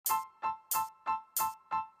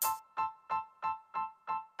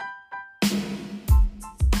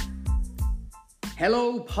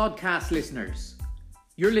Hello, podcast listeners.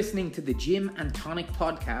 You're listening to the Gym and Tonic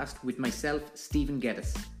podcast with myself, Stephen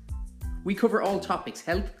Geddes. We cover all topics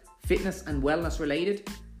health, fitness, and wellness related.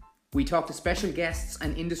 We talk to special guests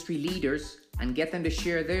and industry leaders and get them to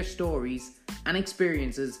share their stories and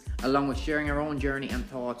experiences along with sharing our own journey and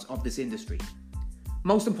thoughts of this industry.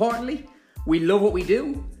 Most importantly, we love what we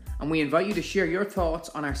do and we invite you to share your thoughts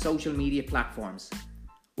on our social media platforms.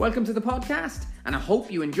 Welcome to the podcast, and I hope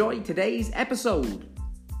you enjoyed today's episode.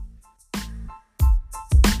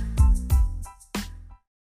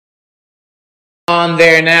 On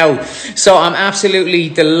there now. So I'm absolutely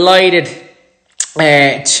delighted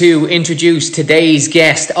to introduce today's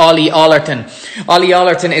guest, Ollie Ollerton. Ollie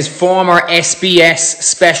Ollerton is former SBS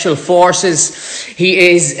Special Forces.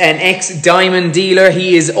 He is an ex-diamond dealer.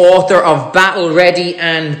 He is author of Battle Ready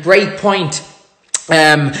and Breakpoint.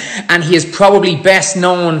 And he is probably best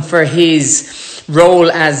known for his role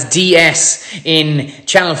as DS in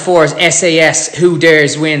Channel 4's SAS, Who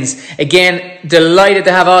Dares Wins. Again, delighted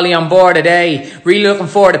to have Ollie on board today. Really looking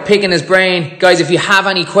forward to picking his brain. Guys, if you have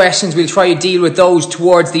any questions, we'll try to deal with those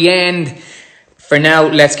towards the end. For now,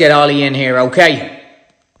 let's get Ollie in here, okay?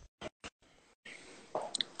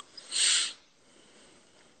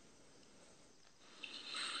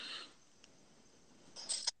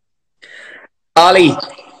 Ollie,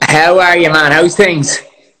 how are you, man? How's things?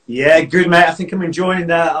 Yeah, good, mate. I think I'm enjoying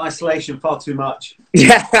the isolation far too much.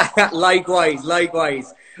 Yeah, likewise.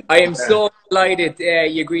 I am so delighted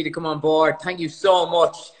you agreed to come on board. Thank you so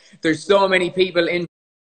much. There's so many people in.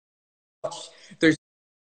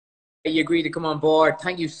 You agreed to come on board.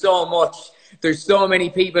 Thank you so much. There's so many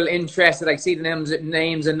people interested. I see the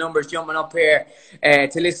names and numbers jumping up here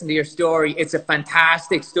to listen to your story. It's a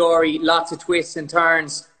fantastic story. Lots of twists and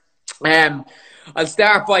turns. I'll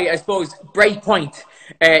start by, I suppose, breakpoint.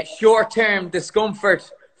 Short-term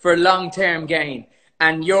discomfort for long-term gain,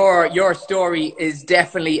 and your story is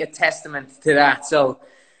definitely a testament to that. So,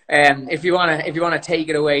 if you wanna take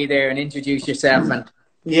it away there and introduce yourself. And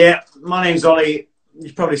yeah, my name's Ollie.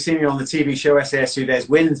 You've probably seen me on the TV show SAS Who Dares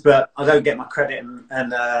Wins, but I don't get my credit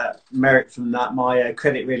and merit from that. My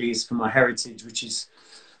credit really is for my heritage, which is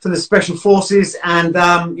for the Special Forces, and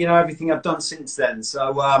you know, everything I've done since then.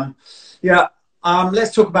 So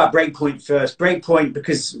let's talk about breakpoint first. Breakpoint,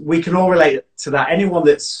 because we can all relate to that. Anyone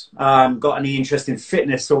that's got any interest in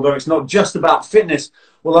fitness, although it's not just about fitness,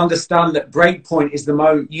 will understand that breakpoint is the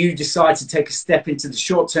moment you decide to take a step into the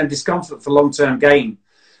short-term discomfort for long-term gain.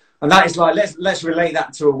 And that is like, let's relate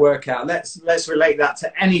that to a workout. Let's relate that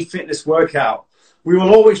to any fitness workout. We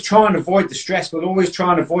will always try and avoid the stress. We'll always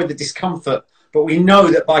try and avoid the discomfort. But we know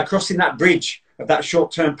that by crossing that bridge of that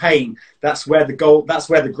short-term pain, that's where the goal, that's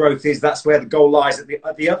where the growth is, that's where the goal lies.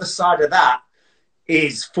 At the other side of that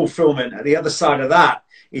is fulfillment. At the other side of that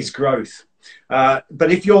is growth. But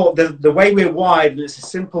if you're, the way we're wired, and it's a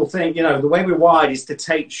simple thing, you know, the way we're wired is to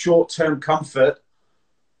take short-term comfort,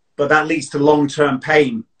 but that leads to long-term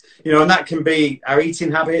pain. You know, and that can be our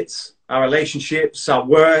eating habits, our relationships, our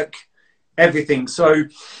work, everything. So,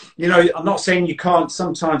 you know, I'm not saying you can't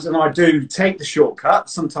sometimes, and I do take the shortcut.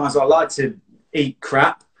 Sometimes I like to eat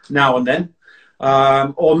crap now and then,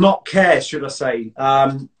 or not care, should I say,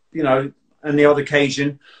 you know, on the odd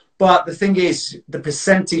occasion. But the thing is, the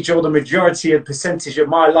percentage or the majority of percentage of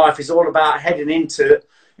my life is all about heading into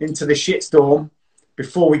the shitstorm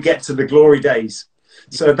before we get to the glory days.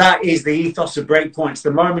 So that is the ethos of breakpoints. The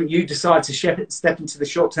moment you decide to step into the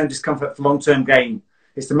short-term discomfort for long-term gain.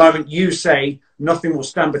 It's the moment you say nothing will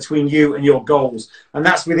stand between you and your goals. And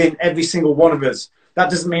that's within every single one of us. That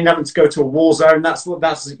doesn't mean having to go to a war zone. That's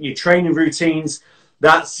your training routines.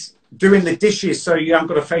 That's doing the dishes so you haven't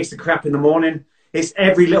got to face the crap in the morning. It's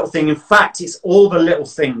every little thing. In fact, it's all the little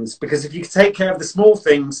things. Because if you take care of the small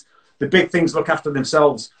things, the big things look after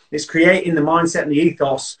themselves. It's creating the mindset and the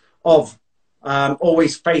ethos of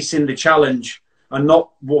always facing the challenge and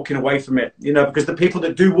not walking away from it. You know, because the people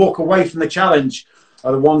that do walk away from the challenge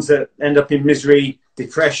are the ones that end up in misery,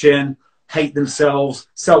 depression, hate themselves,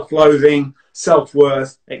 self-loathing,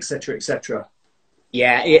 self-worth, etc., etc.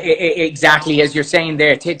 yeah, exactly as you're saying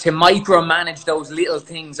there, to micromanage those little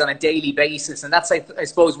things on a daily basis, and that's I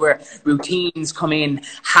suppose where routines come in.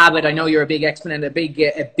 Habit. I know you're a big exponent,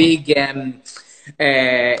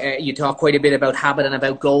 you talk quite a bit about habit and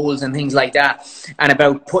about goals and things like that, and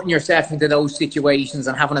about putting yourself into those situations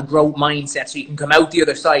and having a growth mindset so you can come out the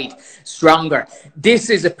other side stronger. This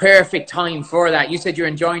is a perfect time for that. You said you're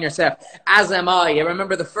enjoying yourself, as am I. I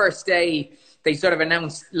remember the first day they sort of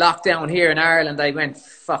announced lockdown here in Ireland. I went,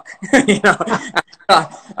 fuck. You know,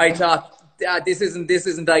 I thought this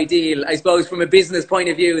isn't ideal. I suppose from a business point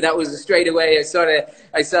of view, that was straight away I saw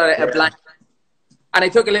a blank And I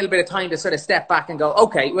took a little bit of time to sort of step back and go,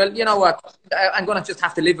 okay, well, you know what? I'm going to just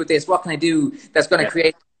have to live with this. What can I do that's going to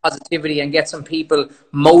create positivity and get some people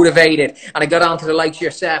motivated? And I got on to the likes of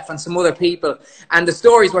yourself and some other people. And the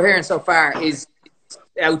stories we're hearing so far is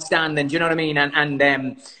outstanding. Do you know what I mean?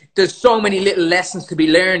 And there's so many little lessons to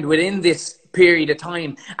be learned within this period of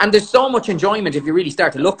time. And there's so much enjoyment if you really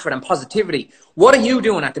start to look for them, positivity. What are you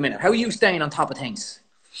doing at the minute? How are you staying on top of things?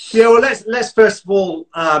 Yeah, well, let's first of all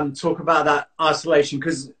talk about that isolation,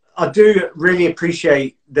 because I do really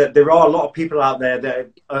appreciate that there are a lot of people out there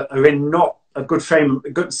that are in not a good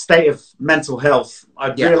state of mental health.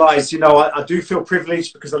 I realise, you know, I do feel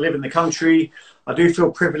privileged because I live in the country. I do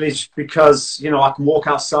feel privileged because, you know, I can walk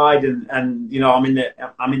outside and you know, I'm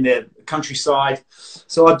in the countryside.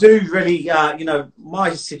 So I do really, you know,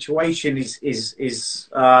 my situation is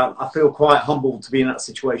I feel quite humbled to be in that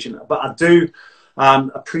situation, but I do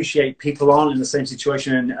appreciate people aren't in the same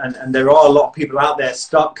situation, and there are a lot of people out there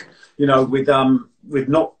stuck, you know, with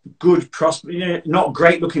not good not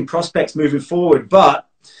great looking prospects moving forward. But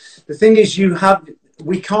the thing is,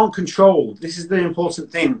 we can't control. This is the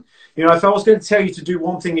important thing. You know, if I was going to tell you to do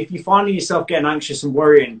one thing, if you're finding yourself getting anxious and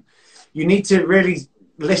worrying, you need to really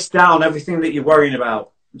list down everything that you're worrying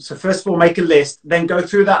about. So first of all, make a list, then go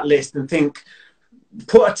through that list and think,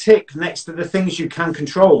 put a tick next to the things you can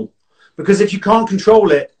control. Because if you can't control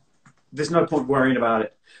it, there's no point worrying about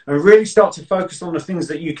it. And really start to focus on the things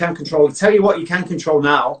that you can control. I'll tell you what you can control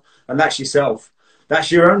now, and that's yourself. That's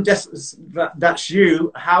your own, that's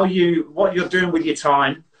you, what you're doing with your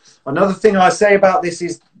time. Another thing I say about this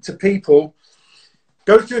is to people,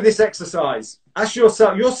 go through this exercise. Ask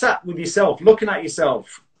yourself, you're sat with yourself, looking at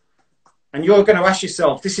yourself, and you're going to ask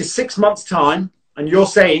yourself, this is 6 months' time, and you're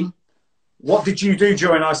saying, what did you do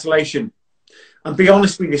during isolation? And be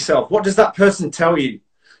honest with yourself. What does that person tell you?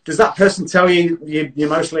 Does that person tell you you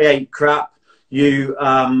mostly ate crap, you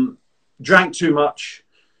drank too much,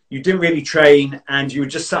 you didn't really train, and you were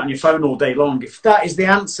just sat on your phone all day long? If that is the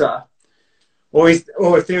answer, or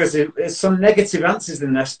if there is some negative answers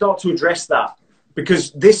in there, start to address that.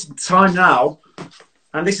 Because this time now,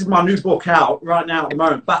 and this is my new book out right now at the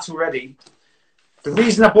moment, Battle Ready. The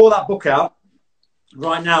reason I brought that book out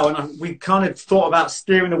right now, and we kind of thought about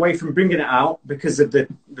steering away from bringing it out because of the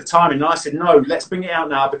timing. And I said, no, let's bring it out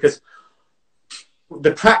now, because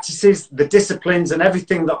the practices, the disciplines, and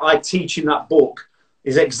everything that I teach in that book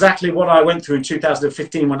is exactly what I went through in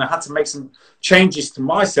 2015 when I had to make some changes to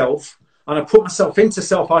myself, and I put myself into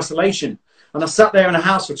self-isolation. And I sat there in a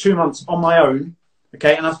house for 2 months on my own,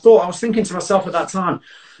 okay? And I was thinking to myself at that time,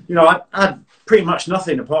 you know, I had pretty much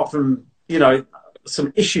nothing apart from, you know,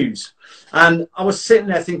 some issues. And I was sitting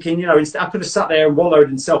there thinking, you know, I could have sat there and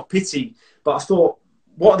wallowed in self-pity, but I thought,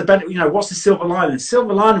 what are the benefits, you know, what's the silver lining? The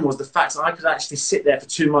silver lining was the fact that I could actually sit there for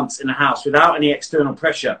 2 months in a house without any external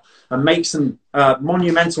pressure and make some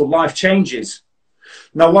monumental life changes.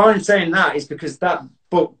 Now, why I'm saying that is because that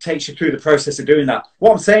book takes you through the process of doing that.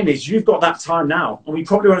 What I'm saying is you've got that time now, and we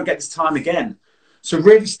probably won't get this time again. So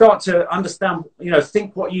really start to understand, you know,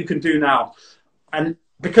 think what you can do now. And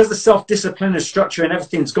because the self-discipline and structure and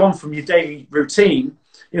everything's gone from your daily routine,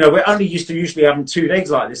 you know, we're only used to usually having 2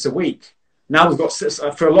 days like this a week. Now we've got,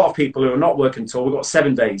 for a lot of people who are not working at all, we've got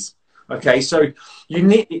 7 days. Okay, so you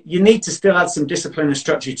need to still add some discipline and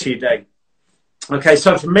structure to your day. Okay,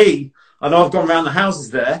 so for me, I know I've gone around the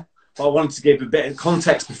houses there, but I wanted to give a bit of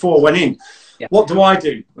context before I went in. Yeah. What do I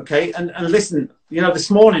do? Okay, and listen, you know,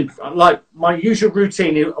 this morning, like my usual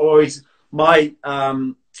routine, or is my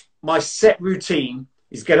my set routine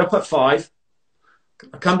is get up at 5,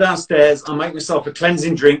 I come downstairs, I make myself a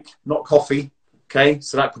cleansing drink, not coffee. Okay,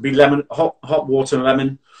 so that could be lemon, hot water and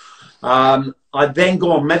lemon. I then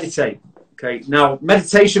go and meditate. Okay, now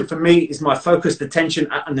meditation for me is my focused attention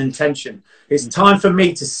and intention. It's time for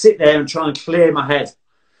me to sit there and try and clear my head.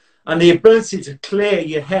 And the ability to clear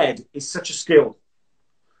your head is such a skill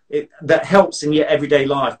that helps in your everyday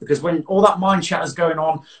life, because when all that mind chat is going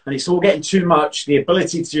on and it's all getting too much, the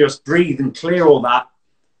ability to just breathe and clear all that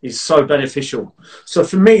is so beneficial. So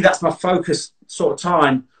for me, that's my focus sort of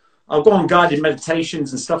time. I'll go on guided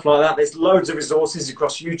meditations and stuff like that. There's loads of resources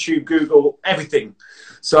across YouTube, Google, everything.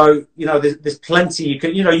 So, you know, there's plenty. You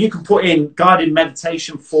can put in guided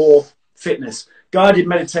meditation for fitness, guided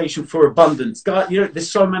meditation for abundance. You know, there's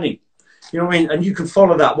so many, you know what I mean? And you can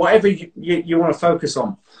follow that, whatever you want to focus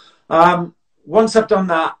on. Once I've done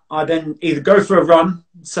that, I then either go for a run,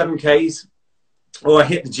 7Ks, or I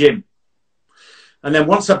hit the gym. And then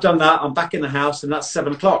once I've done that, I'm back in the house, and that's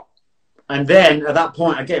 7 o'clock. And then at that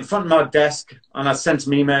point, I get in front of my desk and I send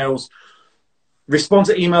some emails, respond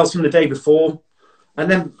to emails from the day before. And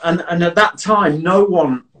then, and at that time, no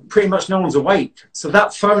one pretty much no one's awake. So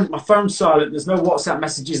that phone, my phone's silent. There's no WhatsApp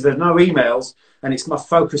messages. There's no emails, and it's my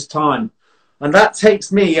focused time. And that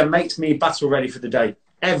takes me and makes me battle ready for the day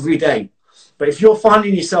every day. But if you're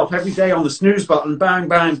finding yourself every day on the snooze button, bang,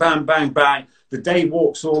 bang, bang, bang, bang, the day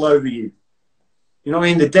walks all over you. You know what I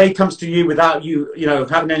mean? The day comes to you without you, you know,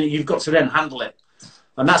 having any, you've got to then handle it.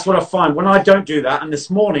 And that's what I find when I don't do that. And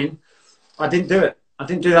this morning, I didn't do it. I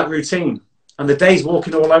didn't do that routine. And the day's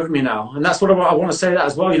walking all over me now. And that's what I want to say that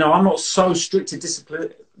as well. You know, I'm not so strict a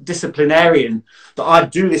disciplinarian that I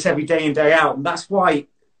do this every day in, day out. And that's why,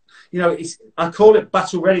 you know, I call it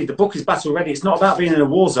battle ready. The book is battle ready. It's not about being in a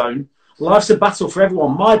war zone. Life's a battle for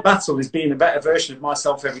everyone. My battle is being a better version of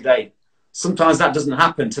myself every day. Sometimes that doesn't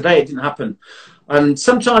happen. Today it didn't happen. And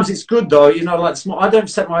sometimes it's good though, you know, like I don't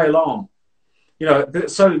set my alarm. You know,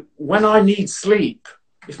 so when I need sleep,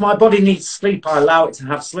 if my body needs sleep, I allow it to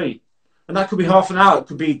have sleep. And that could be half an hour, it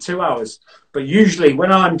could be 2 hours. But usually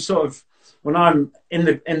when I'm in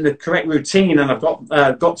the correct routine and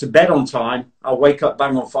I've got to bed on time, I'll wake up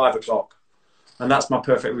bang on 5 o'clock. And that's my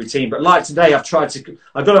perfect routine. But like today, I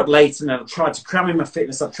got up late and I've tried to cram in my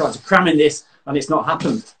fitness. I've tried to cram in this and it's not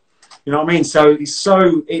happened. You know what I mean? So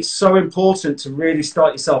it's so important to really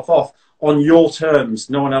start yourself off on your terms,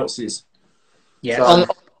 no one else's. Yeah, so, on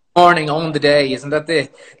the morning, on the day, isn't that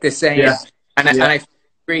the saying? Yeah. And I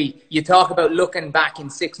agree. You talk about looking back in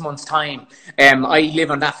 6 months' time. I live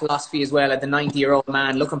on that philosophy as well, as the 90-year-old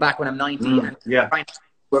man, looking back when I'm 90 and trying to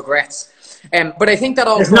regrets. But I think that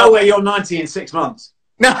also... There's no way you're 90 in 6 months.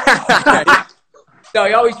 No,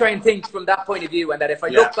 I always try and think from that point of view, and that if I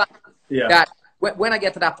look back, that when I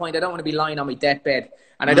get to that point, I don't want to be lying on my deathbed,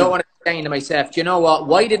 and I don't want to be saying to myself, do you know what,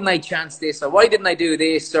 why didn't I chance this, or why didn't I do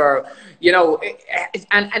this, or, you know,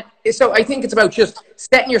 and so I think it's about just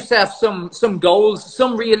setting yourself some goals,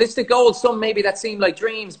 some realistic goals, some maybe that seem like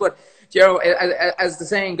dreams, but, you know, as the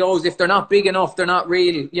saying goes, if they're not big enough, they're not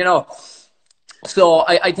real, you know. So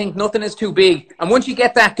I think nothing is too big. And once you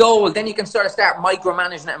get that goal, then you can start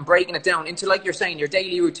micromanaging it and breaking it down into, like you're saying, your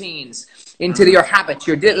daily routines, into your habits,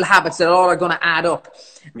 your little habits that all are going to add up.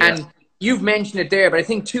 Yeah. And you've mentioned it there, but I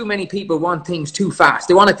think too many people want things too fast.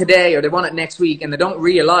 They want it today or they want it next week, and they don't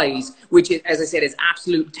realize, which is, as I said, is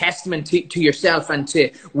absolute testament to yourself and to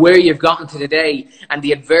where you've gotten to today and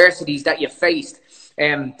the adversities that you faced.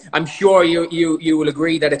 I'm sure you will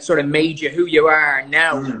agree that it sort of made you who you are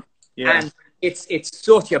now. Yeah. And it's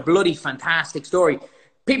such a bloody fantastic story.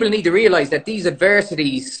 People need to realize that these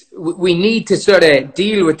adversities, we need to sort of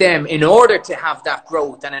deal with them in order to have that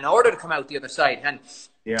growth and in order to come out the other side. And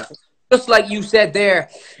just like you said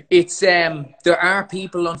there, it's there are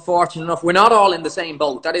people, unfortunate enough, we're not all in the same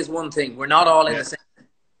boat. That is one thing. We're not all in the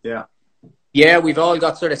same. Yeah, we've all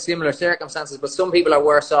got sort of similar circumstances, but some people are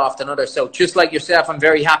worse off than others. So just like yourself, I'm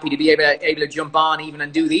very happy to be able to jump on even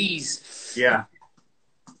and do these. Yeah.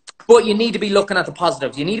 But you need to be looking at the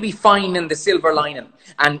positives. You need to be finding the silver lining.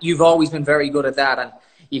 And you've always been very good at that. And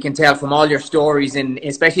you can tell from all your stories,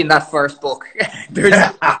 especially in that first book.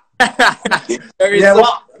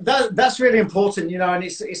 That's really important, you know. And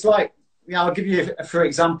it's like, you know, I'll give you, for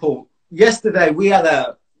example, yesterday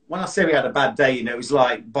when I say we had a bad day, you know, it was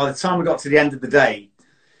like by the time we got to the end of the day,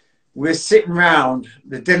 we're sitting around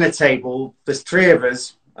the dinner table. There's 3 of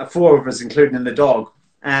us, 4 of us, including the dog.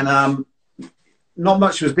 And not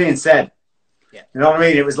much was being said. You know what I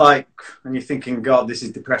mean? It was like, and you're thinking, God, this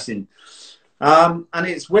is depressing. And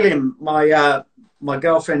it's William, my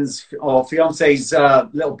girlfriend's or fiance's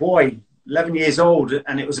little boy, 11 years old.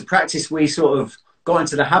 And it was a practice we sort of got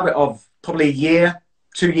into the habit of probably a year,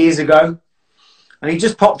 2 years ago. And he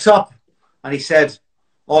just popped up and he said,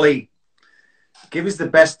 Ollie, give us the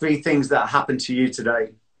best 3 things that happened to you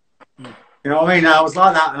today. You know what I mean? I was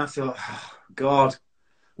like that and I thought, oh, God,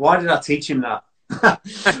 why did I teach him that?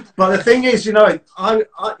 But the thing is, you know,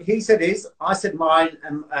 he said his, I said mine,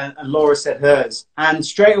 and Laura said hers. And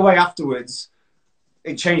straight away afterwards,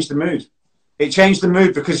 it changed the mood. It changed the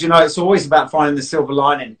mood because, you know, it's always about finding the silver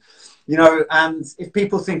lining. You know, and if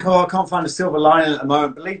people think, oh, I can't find a silver lining at the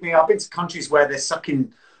moment, believe me, I've been to countries where they're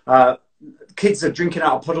sucking, kids are drinking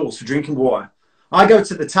out of puddles for drinking water. I go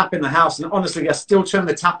to the tap in the house and honestly, I still turn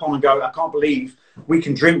the tap on and go, I can't believe we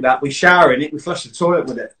can drink that. We shower in it, we flush the toilet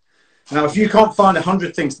with it. Now, if you can't find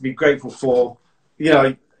 100 things to be grateful for, you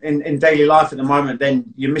know, in daily life at the moment,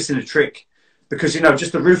 then you're missing a trick. Because, you know,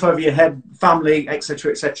 just a roof over your head, family,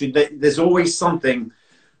 etc., etc., there's always something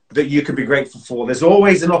that you can be grateful for. There's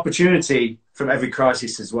always an opportunity from every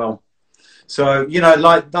crisis as well. So, you know,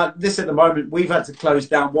 like this at the moment, we've had to close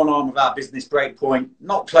down one arm of our business, Breakpoint.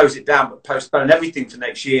 Not close it down, but postpone everything for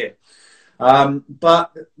next year.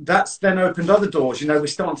 But that's then opened other doors. You know, we're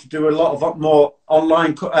starting to do a lot of more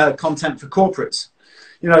online content for corporates.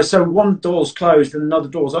 You know, so one door's closed and another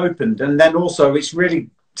door's opened. And then also it's really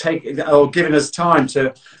giving us time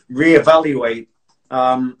to reevaluate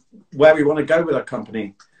where we want to go with our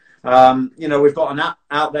company. You know, we've got an app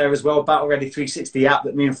out there as well, Battle Ready 360 app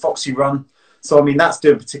that me and Foxy run. So, I mean, that's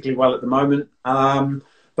doing particularly well at the moment.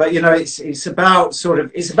 But, you know, it's about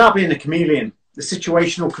being a chameleon, the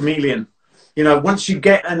situational chameleon. You know, once you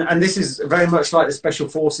get, and this is very much like the special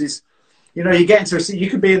forces, you know, you get into you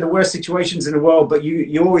could be in the worst situations in the world, but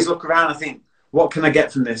you always look around and think, what can I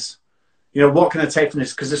get from this? You know, what can I take from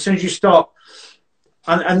this? Because as soon as you start,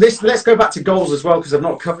 and this, let's go back to goals as well, because I've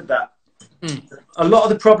not covered that. A lot of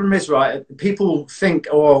the problem is, right, people think,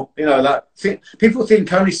 or, you know, that people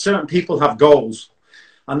think only certain people have goals.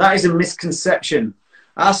 And that is a misconception.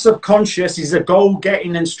 Our subconscious is a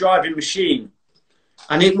goal-getting and striving machine.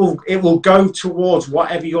 And it will go towards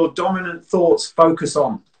whatever your dominant thoughts focus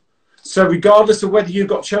on. So regardless of whether you've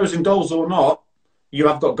got chosen goals or not,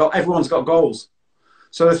 everyone's got goals.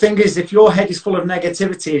 So the thing is, if your head is full of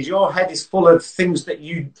negativity, if your head is full of things that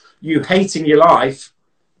you hate in your life,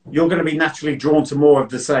 you're going to be naturally drawn to more of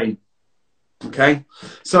the same. Okay?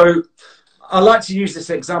 So I like to use this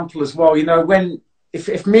example as well. You know,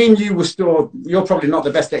 if me and you were stored, you're probably not the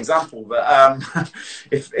best example, but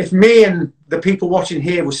if me and the people watching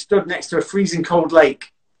here were stood next to a freezing cold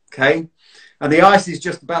lake, okay, and the ice is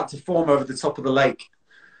just about to form over the top of the lake,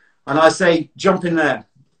 and I say, jump in there,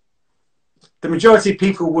 the majority of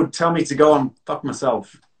people would tell me to go on, fuck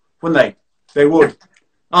myself, wouldn't they? They would.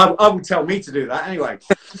 I would tell me to do that anyway.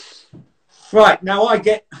 Right, now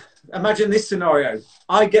imagine this scenario.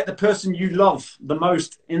 I get the person you love the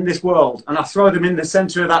most in this world and I throw them in the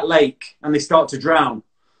center of that lake and they start to drown.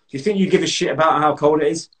 Do you think you give a shit about how cold it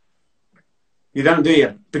is? You don't, do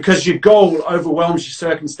you? Because your goal overwhelms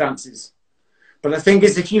your circumstances. But the thing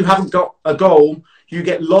is, if you haven't got a goal, you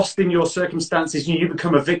get lost in your circumstances and you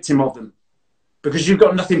become a victim of them because you've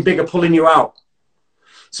got nothing bigger pulling you out.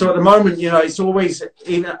 So at the moment, you know, it's always, at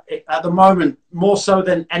the moment, more so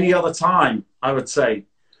than any other time, I would say,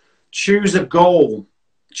 choose a goal,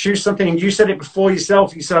 choose something. And you said it before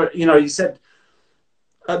yourself. You said,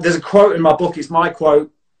 there's a quote in my book, it's my quote,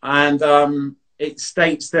 and it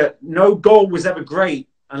states that no goal was ever great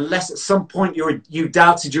unless at some point you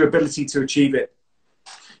doubted your ability to achieve it.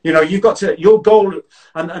 You know, you've got to, your goal,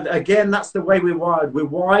 and again, that's the way we're wired. We're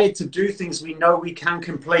wired to do things we know we can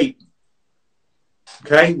complete.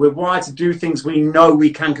 Okay, we're wired to do things we know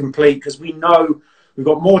we can complete because we know we've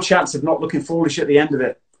got more chance of not looking foolish at the end of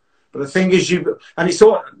it. But the thing is,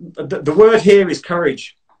 the word here is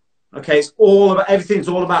courage. Okay, it's all about, everything's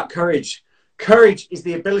all about courage. Courage is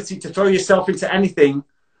the ability to throw yourself into anything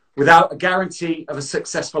without a guarantee of a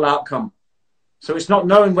successful outcome. So it's not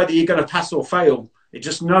knowing whether you're going to pass or fail. It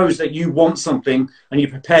just knows that you want something and you're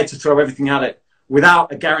prepared to throw everything at it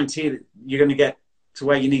without a guarantee that you're going to get to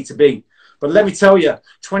where you need to be. But let me tell you,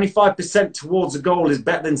 25% towards a goal is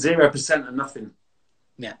better than 0% and nothing.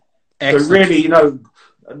 Yeah. Excellent. So really, you know,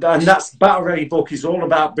 and that's Battle Ready book is all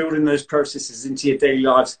about building those processes into your daily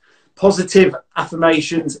lives. Positive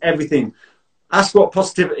affirmations, everything. Ask what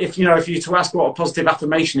positive, if you were to ask what a positive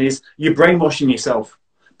affirmation is, you're brainwashing yourself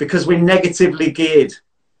because we're negatively geared.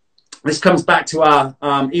 This comes back to our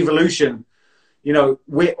evolution. You know,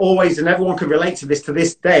 we're always, and everyone can relate to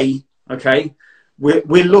this day, okay?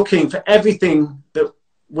 We're looking for everything that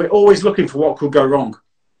we're always looking for what could go wrong.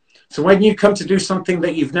 So when you come to do something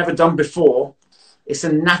that you've never done before, it's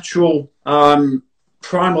a natural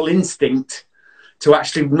primal instinct to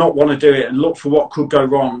actually not want to do it and look for what could go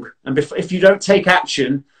wrong. And if you don't take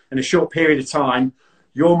action in a short period of time,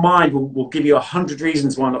 your mind will give you 100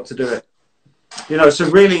 reasons why not to do it. You know, so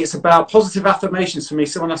really it's about positive affirmations for me.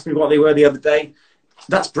 Someone asked me what they were the other day.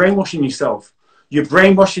 That's brainwashing yourself. You're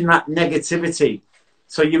brainwashing that negativity.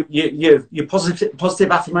 So your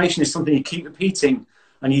positive affirmation is something you keep repeating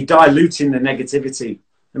and you diluting the negativity.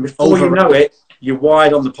 And before you know it, you're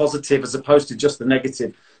wired on the positive as opposed to just the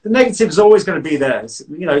negative. The negative is always going to be there.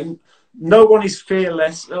 You know, no one is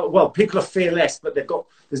fearless. Well, people are fearless, but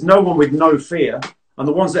there's no one with no fear. And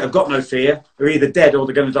the ones that have got no fear are either dead or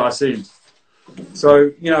they're going to die soon.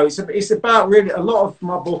 So, you know, it's about really, a lot of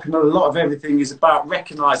my book and a lot of everything is about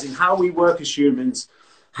recognizing how we work as humans,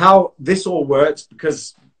 how this all works,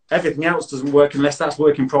 because everything else doesn't work unless that's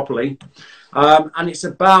working properly. And it's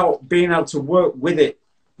about being able to work with it,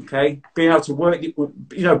 okay? Being able to work, you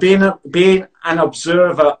know, being an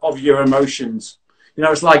observer of your emotions. You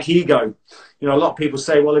know, it's like ego. You know, a lot of people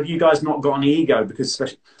say, well, have you guys not got an ego? Because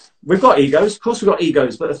especially, we've got egos. Of course we've got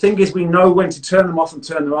egos. But the thing is, we know when to turn them off and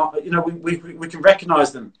turn them on. You know, we can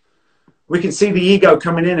recognize them. We can see the ego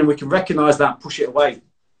coming in and we can recognize that and push it away.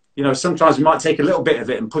 You know, sometimes we might take a little bit of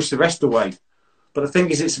it and push the rest away. But the thing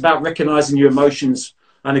is, it's about recognizing your emotions.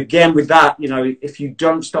 And again, with that, you know, if you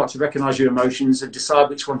don't start to recognize your emotions and decide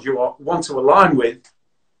which ones you want to align with,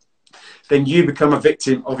 then you become a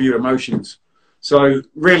victim of your emotions. So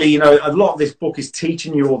really, you know, a lot of this book is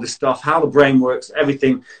teaching you all this stuff, how the brain works,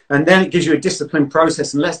 everything. And then it gives you a disciplined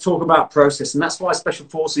process. And let's talk about process. And that's why Special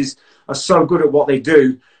Forces are so good at what they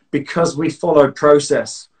do, because we follow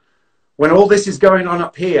process. When all this is going on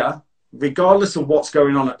up here, regardless of what's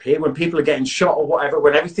going on up here, when people are getting shot or whatever,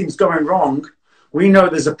 when everything's going wrong, we know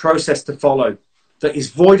there's a process to follow that is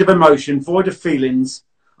void of emotion, void of feelings,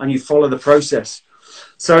 and you follow the process.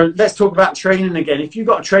 So let's talk about training again. If you've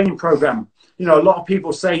got a training program, you know, a lot of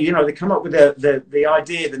people say, you know, they come up with the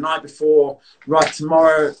idea the night before, right,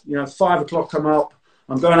 tomorrow, you know, 5 o'clock come up,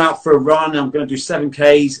 I'm going out for a run, I'm going to do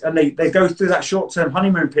 7Ks, and they go through that short-term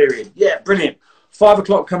honeymoon period. Yeah, brilliant. 5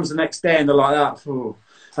 o'clock comes the next day and they're like that. Ooh.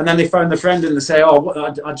 And then they phone the friend and they say,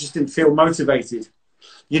 oh, I just didn't feel motivated.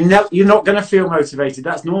 You're not going to feel motivated.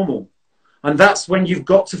 That's normal. And that's when you've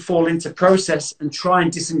got to fall into process and try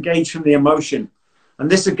and disengage from the emotion. And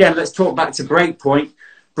this, again, let's talk back to breakpoint.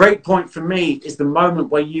 Breakpoint for me is the moment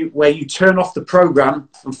where you turn off the program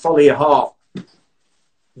and follow your heart. You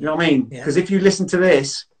know what I mean? Because if you listen to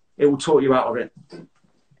this, it will talk you out of it.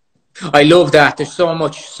 I love that. There's so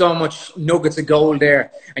much nuggets of gold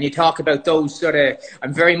there. And you talk about those sort of,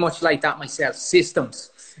 I'm very much like that myself,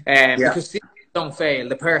 systems. Because systems don't fail,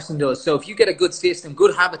 the person does. So if you get a good system,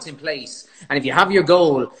 good habits in place, and if you have your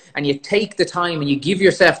goal and you take the time and you give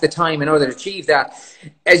yourself the time in order to achieve that,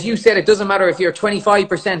 as you said, it doesn't matter if you're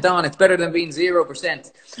 25% on, it's better than being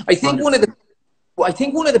 0%. I think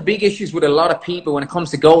one of the big issues with a lot of people when it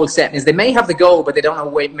comes to goal setting is they may have the goal, but they don't know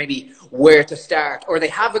maybe where to start, or they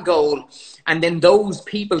have a goal and then those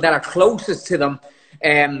people that are closest to them,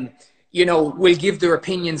 you know, will give their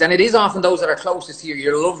opinions. And it is often those that are closest to you,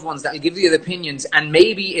 your loved ones, that will give you the opinions. And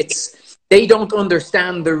maybe it's, they don't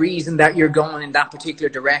understand the reason that you're going in that particular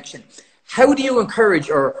direction. How do you encourage,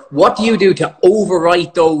 or what do you do to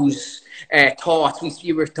overwrite those thoughts?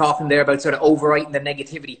 You were talking there about sort of overwriting the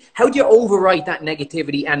negativity. How do you overwrite that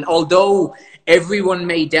negativity? And although everyone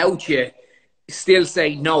may doubt you, still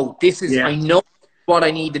say, no, this is, I know what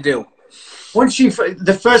I need to do.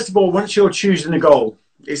 First of all, once you're choosing a goal,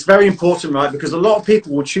 it's very important, right? Because a lot of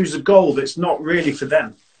people will choose a goal that's not really for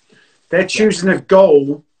them. They're choosing a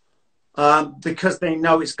goal because they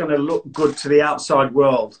know it's going to look good to the outside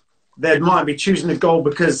world. They might be choosing a goal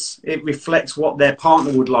because it reflects what their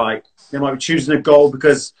partner would like. They might be choosing a goal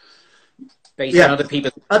because based on other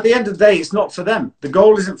people. At the end of the day, it's not for them. The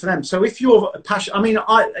goal isn't for them. So if you're passionate, I mean,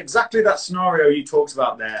 exactly that scenario you talked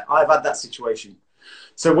about there, I've had that situation.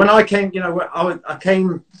 So when I came, you know, I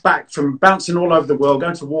came back from bouncing all over the world,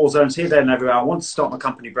 going to war zones here, there and everywhere. I wanted to start my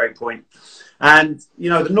company Breakpoint. And, you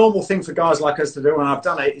know, the normal thing for guys like us to do, and I've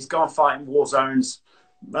done it, is go and fight in war zones.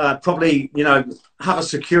 Probably, you know, have a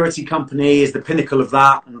security company is the pinnacle of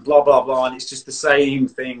that, and blah, blah, blah. And it's just the same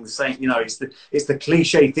thing, the same, you know, it's the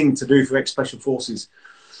cliche thing to do for ex-special forces.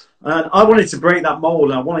 And I wanted to break that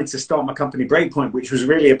mold, and I wanted to start my company Breakpoint, which was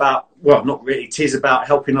really about, well, not really, it is about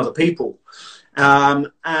helping other people.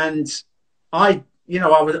 And I, you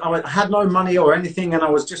know, I had no money or anything, and I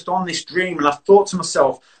was just on this dream, and I thought to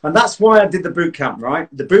myself, and that's why I did the boot camp, right?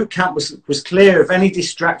 The boot camp was clear of any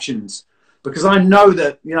distractions, because I know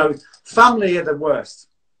that, you know, family are the worst,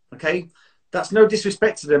 okay? That's no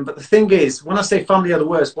disrespect to them, but the thing is, when I say family are the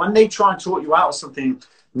worst, when they try and talk you out of something,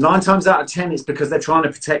 9 times out of 10, it's because they're trying to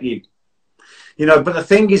protect you. You know, but the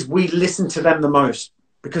thing is, we listen to them the most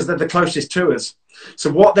because they're the closest to us.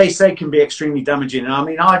 So what they say can be extremely damaging. And I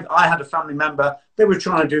mean, I had a family member, they were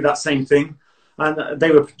trying to do that same thing, and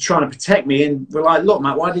they were trying to protect me, and we're like, look,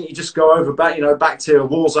 Matt, why didn't you just go over back, you know, back to a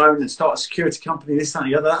war zone and start a security company, this, that,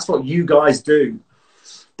 and the other? That's what you guys do.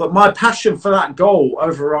 But my passion for that goal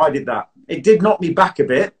overrided that. It did knock me back a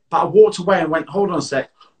bit, but I walked away and went, hold on a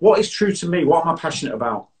sec, what is true to me? What am I passionate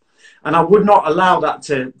about? And I would not allow that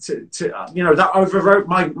to you know, that overwrote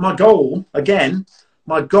my goal. Again,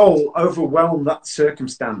 my goal overwhelmed that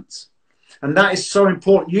circumstance. And that is so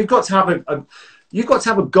important. You've got to have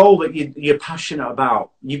a goal that you're passionate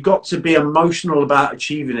about. You've got to be emotional about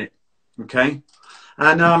achieving it. Okay.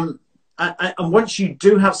 And once you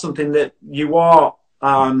do have something that you are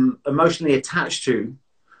emotionally attached to,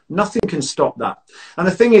 nothing can stop that. And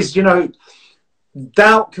the thing is, you know,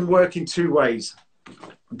 doubt can work in 2 ways.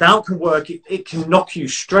 Doubt can work. It can knock you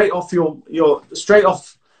straight off your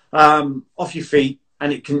feet,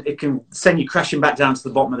 and it can send you crashing back down to the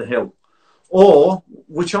bottom of the hill. Or,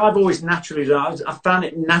 which I've always naturally done, I found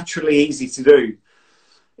it naturally easy to do.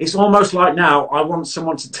 It's almost like now I want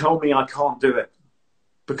someone to tell me I can't do it,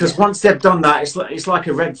 because once they've done that, it's like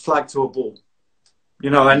a red flag to a bull, you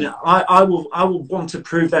know. And I will want to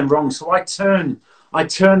prove them wrong. So I turn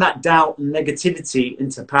that doubt and negativity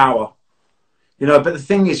into power, you know. But the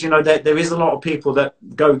thing is, you know, there is a lot of people that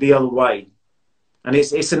go the other way, and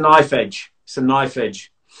it's a knife edge. It's a knife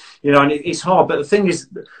edge, you know, and it's hard. But the thing is,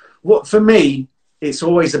 what for me, it's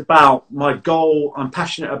always about my goal. I'm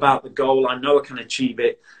passionate about the goal. I know I can achieve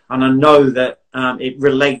it, and I know that it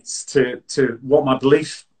relates to what my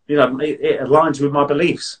belief, you know, it aligns with my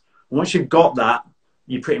beliefs. And once you've got that,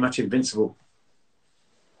 you're pretty much invincible.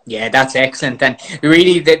 Yeah, that's excellent. And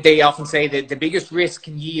really, they often say that the biggest risk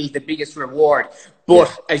can yield the biggest reward.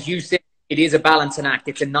 But as you said, it is a balancing act.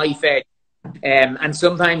 It's a knife edge. And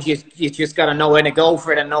sometimes you just got to know when to go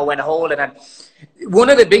for it and know when to hold it. And one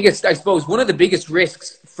of the biggest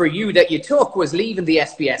risks for you that you took was leaving the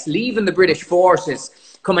SBS, leaving the British forces,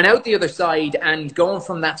 coming out the other side and going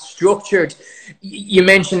from that structured, you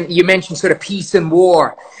mentioned sort of peace and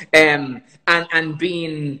war, and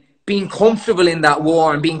being comfortable in that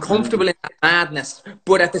war and being comfortable in that madness,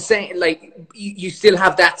 but at the same, like, you still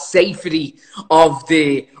have that safety of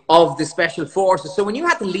the special forces. So when you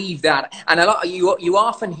had to leave that, and you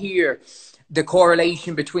often hear the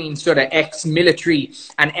correlation between sort of ex-military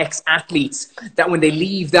and ex-athletes, that when they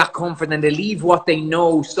leave that comfort and they leave what they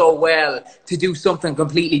know so well to do something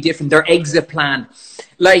completely different, their exit plan,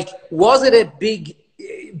 like, was it a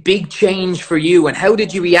big change for you? And how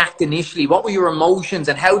did you react initially? What were your emotions,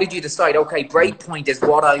 and how did you decide, okay, breakpoint is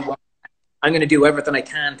what I want, I'm going to do everything I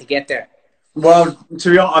can to get there? Well,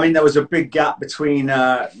 to be honest, I mean, there was a big gap between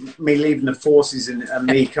me leaving the forces and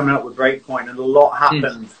me coming up with breakpoint, and a lot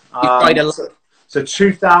happened. So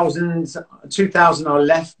 2000, I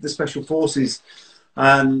left the special forces.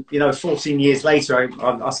 You know, 14 years later,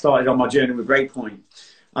 I started on my journey with breakpoint.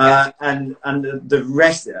 And the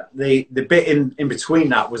rest, the bit in between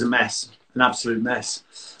that was a mess, an absolute mess.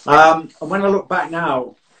 And when I look back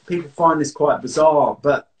now, people find this quite bizarre,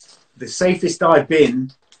 but the safest I've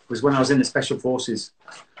been was when I was in the special forces.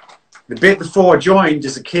 The bit before I joined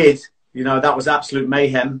as a kid, you know, that was absolute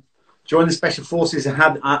mayhem. Joined the special forces, I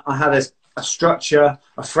had a structure,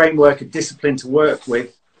 a framework, a discipline to work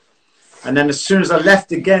with. And then as soon as I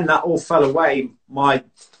left again, that all fell away. My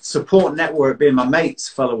support network, being my mates,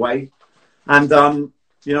 fell away. And,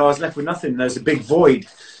 you know, I was left with nothing. There's a big void.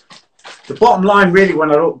 The bottom line, really,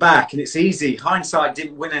 when I look back, and it's easy, hindsight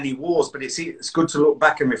didn't win any wars, but it's good to look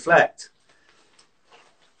back and reflect.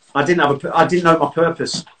 I didn't know my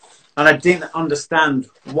purpose, and I didn't understand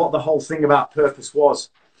what the whole thing about purpose was.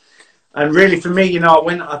 And really, for me, you know,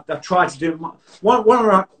 I tried to do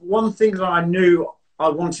one thing that I knew I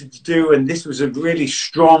wanted to do, and this was a really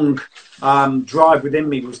strong drive within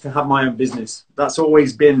me, was to have my own business. That's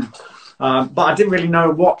always been, but I didn't really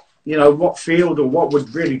know what field or what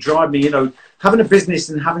would really drive me. You know, having a business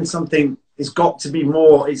and having something, it's got to be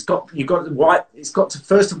more. It's got to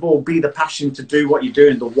first of all be the passion to do what you're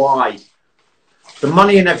doing, the why. The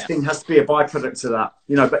money and everything has to be a byproduct to that,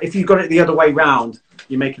 you know. But if you've got it the other way round,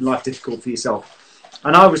 you're making life difficult for yourself.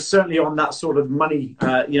 And I was certainly on that sort of money,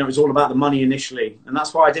 you know, it was all about the money initially. And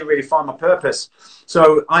that's why I didn't really find my purpose.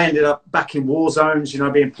 So I ended up back in war zones, you know,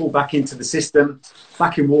 being pulled back into the system,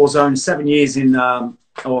 back in war zones, 7 years in,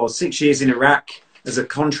 or 6 years in Iraq as a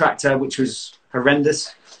contractor, which was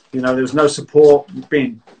horrendous. You know, there was no support,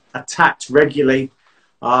 being attacked regularly.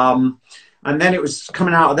 And then it was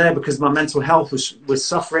coming out of there because my mental health was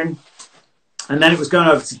suffering. And then it was going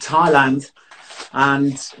over to Thailand.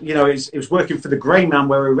 And, you know, it was working for the Grey Man,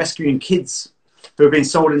 where we were rescuing kids who had been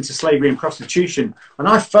sold into slavery and prostitution. And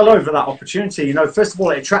I fell over that opportunity. You know, first of all,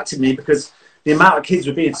 it attracted me because the amount of kids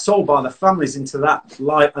were being sold by their families into that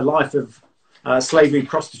a life of slavery,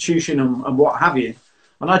 prostitution, and what have you.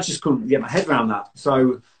 And I just couldn't get my head around that.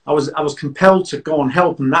 So I was compelled to go and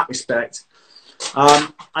help in that respect.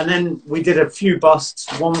 And then we did a few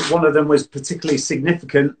busts. One of them was particularly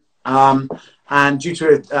significant. And due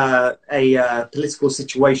to a political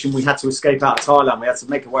situation, we had to escape out of Thailand. We had to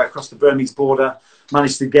make our way across the Burmese border,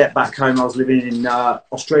 managed to get back home. I was living in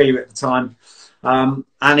Australia at the time.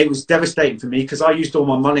 And it was devastating for me because I used all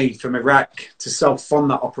my money from Iraq to self-fund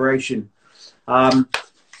that operation.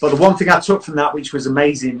 But the one thing I took from that, which was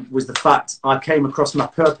amazing, was the fact I came across my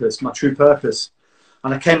purpose, my true purpose.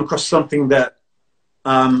 And I came across something that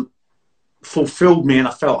fulfilled me and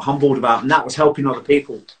I felt humbled about, and that was helping other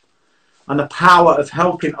people. And the power of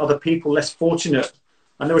helping other people less fortunate.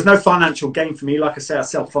 And there was no financial gain for me. Like I say, I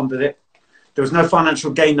self-funded it. There was no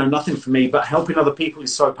financial gain, no nothing for me, but helping other people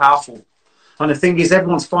is so powerful. And the thing is,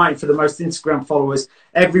 everyone's fighting for the most Instagram followers.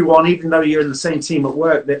 Everyone, even though you're in the same team at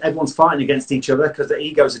work, that everyone's fighting against each other because their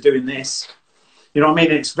egos are doing this. You know what I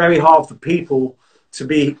mean? It's very hard for people to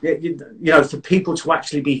be, for people to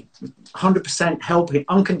actually be 100% helping,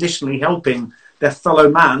 unconditionally helping their fellow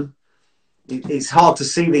man. It's hard to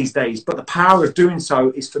see these days, but the power of doing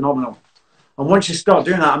so is phenomenal. And once you start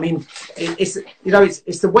doing that, I mean,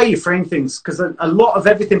 it's the way you frame things, because a lot of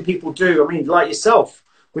everything people do, I mean, like yourself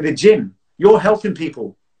with a gym, you're helping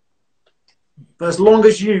people. But as long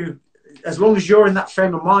as you're in that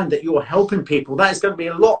frame of mind that you're helping people, that is going to be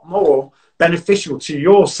a lot more beneficial to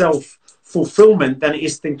your self-fulfillment than it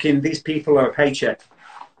is thinking these people are a paycheck.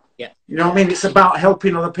 Yeah. You know what I mean? It's about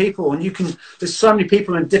helping other people. And there's so many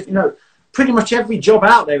people in different, pretty much every job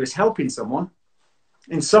out there is helping someone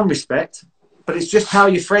in some respect, but it's just how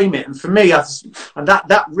you frame it. And for me,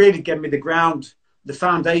 that really gave me the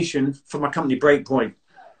foundation for my company, Breakpoint.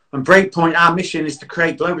 And Breakpoint, our mission is to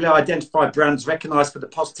create globally identified brands recognized for the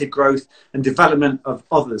positive growth and development of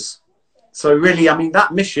others. So really, I mean,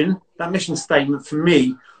 that mission statement for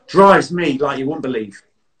me drives me like you wouldn't believe.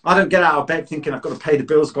 I don't get out of bed thinking I've got to pay the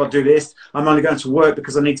bills, I've got to do this. I'm only going to work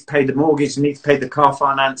because I need to pay the mortgage, I need to pay the car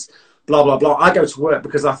finance, blah, blah, blah. I go to work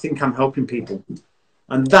because I think I'm helping people.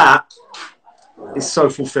 And that is so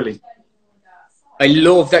fulfilling. I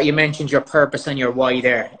love that you mentioned your purpose and your why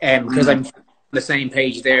there, because I'm on the same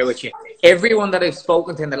page there with you. Everyone that I've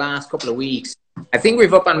spoken to in the last couple of weeks, I think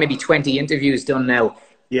we've up on maybe 20 interviews done now.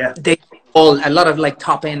 Yeah. A lot of like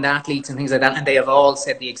top end athletes and things like that, and they have all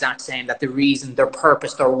said the exact same, that the reason, their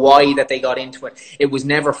purpose, their why that they got into it, it was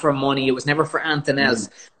never for money, it was never for anything else,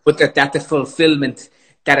 but that the fulfillment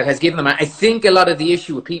that it has given them. I think a lot of the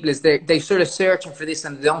issue with people is they sort of searching for this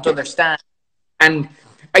and they don't understand. And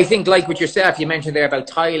I think, like with yourself, you mentioned there about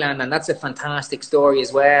Thailand, and that's a fantastic story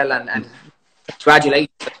as well. And congratulations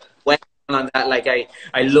on that. Like I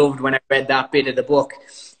loved when I read that bit of the book.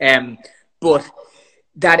 But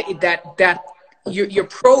that your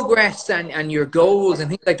progress and your goals and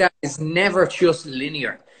things like that is never just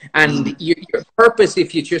linear. And your purpose,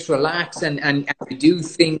 if you just relax and do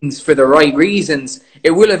things for the right reasons, it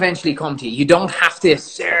will eventually come to you. You don't have to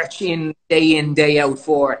search in, day out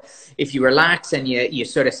for it. If you relax and you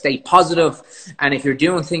sort of stay positive, and if you're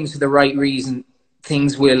doing things for the right reason,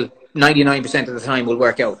 things will 99% of the time will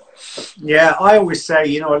work out. Yeah, I always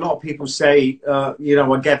say, a lot of people say, I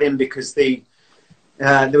gave in because there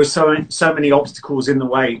were so many obstacles in the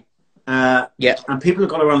way. And people have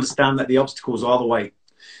got to understand that the obstacles are the way.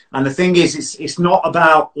 And the thing is, it's not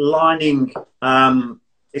about lining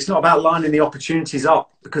the opportunities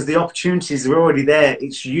up, because the opportunities are already there.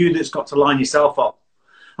 It's you that's got to line yourself up.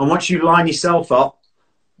 And once you line yourself up,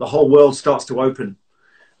 the whole world starts to open.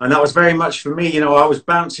 And that was very much for me. I was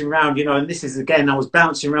bouncing around, and this is, again, I was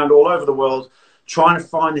bouncing around all over the world, trying to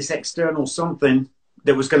find this external something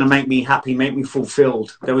that was going to make me happy, make me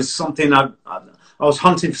fulfilled. There was something, I was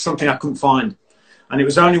hunting for something I couldn't find. And it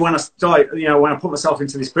was only when I started, when I put myself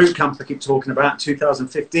into this boot camp I keep talking about,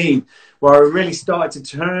 2015, where I really started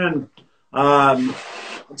to turn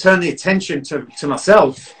the attention to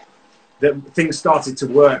myself, that things started to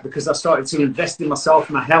work, because I started to invest in myself,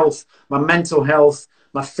 my health, my mental health,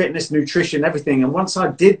 my fitness, nutrition, everything. And once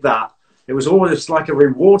I did that, it was almost like a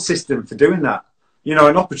reward system for doing that.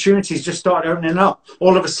 And opportunities just started opening up.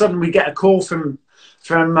 All of a sudden we get a call from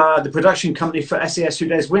the production company for SAS Who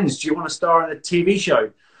Dares Wins. Do you want to star in a TV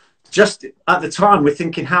show? Just at the time, we're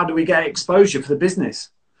thinking, how do we get exposure for the business?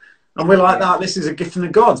 And we're like, that this is a gift from the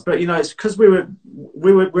gods. But it's because we were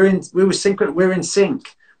in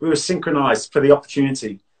sync. We were synchronized for the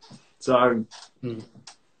opportunity. So,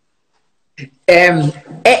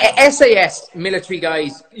 SAS military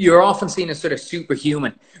guys, you're often seen as sort of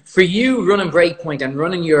superhuman. For you, running Breakpoint and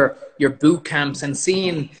running your boot camps and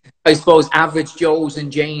seeing, I suppose, average Joes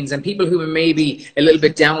and Janes and people who are maybe a little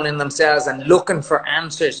bit down in themselves and looking for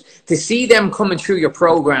answers, to see them coming through your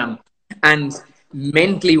program, and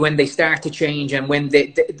mentally when they start to change and when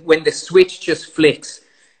the switch just flicks,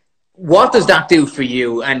 what does that do for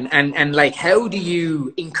you? And like, how do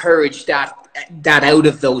you encourage that out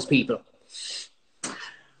of those people?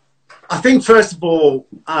 I think, first of all,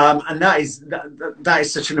 and that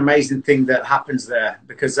is such an amazing thing that happens there,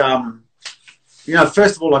 because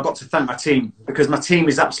first of all, I got to thank my team, because my team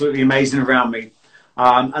is absolutely amazing around me,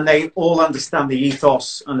 and they all understand the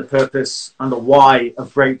ethos and the purpose and the why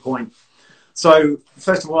of Breakpoint. So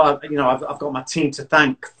first of all, I've got my team to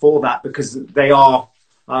thank for that, because they are,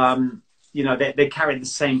 they carry the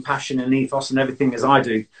same passion and ethos and everything as I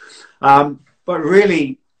do. But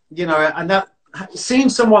really, and seeing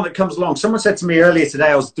someone that comes along, someone said to me earlier today,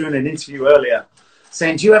 I was doing an interview earlier,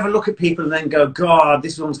 saying, do you ever look at people and then go, God,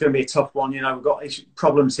 this one's going to be a tough one, you know, we've got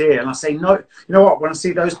problems here. And I say, no, you know what, when I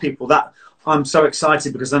see those people, that I'm so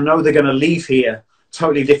excited, because I know they're going to leave here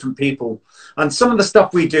totally different people. And some of the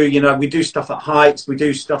stuff we do, you know, we do stuff at heights, we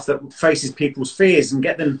do stuff that faces people's fears and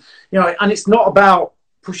get them, you know, and it's not about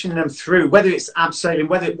pushing them through, whether it's abseiling,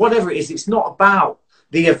 whatever it is, it's not about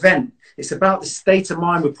the event. It's about the state of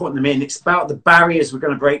mind we're putting them in. It's about the barriers we're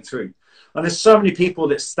going to break through. And there's so many people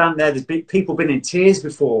that stand there. There's people been in tears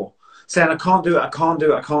before, saying, I can't do it, I can't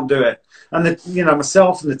do it, I can't do it. And, you know,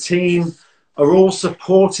 myself and the team are all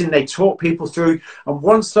supporting. They talk people through. And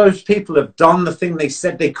once those people have done the thing they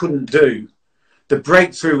said they couldn't do, the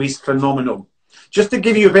breakthrough is phenomenal. Just to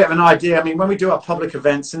give you a bit of an idea, I mean, when we do our public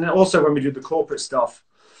events and also when we do the corporate stuff,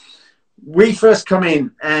 we first come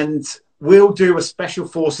in and we'll do a special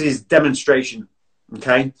forces demonstration,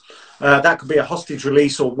 okay? That could be a hostage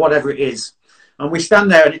release or whatever it is. And we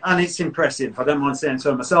stand there and it's impressive. I don't mind saying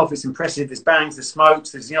so myself, it's impressive. There's bangs, there's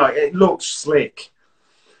smokes, there's, you know, it looks slick.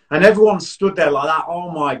 And everyone stood there like that.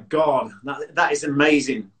 Oh my God, that is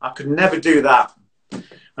amazing. I could never do that. And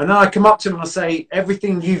then I come up to them and I say,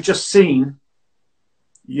 everything you've just seen,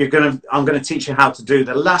 I'm going to teach you how to do.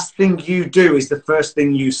 The last thing you do is the first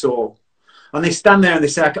thing you saw. And they stand there and they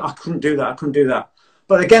say, I couldn't do that, I couldn't do that.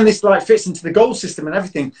 But again, this like fits into the goal system and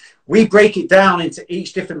everything. We break it down into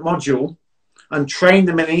each different module and train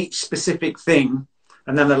them in each specific thing.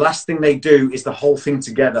 And then the last thing they do is the whole thing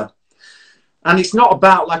together. And it's not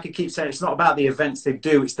about, like I keep saying, it's not about the events they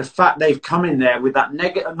do. It's the fact they've come in there with that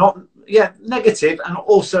negative and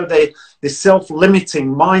also the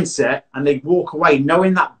self-limiting mindset, and they walk away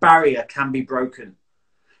knowing that barrier can be broken.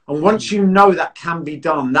 And once you know that can be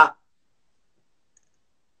done, that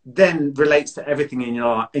then relates to everything in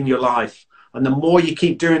your life. And the more you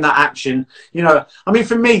keep doing that action, you know, I mean,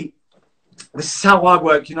 for me, this is how I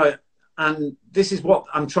work, you know, and this is what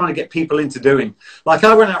I'm trying to get people into doing. Like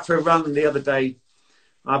I went out for a run the other day.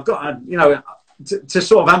 I've got, you know, to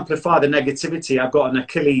sort of amplify the negativity, I've got an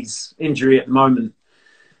Achilles injury at the moment.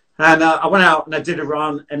 And I went out and I did a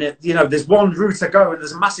run, and you know, there's one route I go and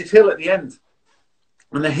there's a massive hill at the end.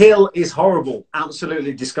 And the hill is horrible,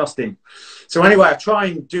 absolutely disgusting. So anyway, I try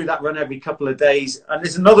and do that run every couple of days. And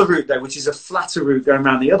there's another route there, which is a flatter route going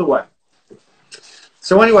around the other way.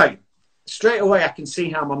 So anyway, straight away, I can see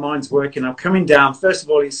how my mind's working. I'm coming down. First of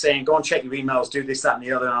all, it's saying, go and check your emails, do this, that, and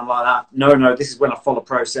the other. And I'm like that. No, this is when I follow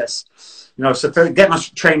process. You know, so get my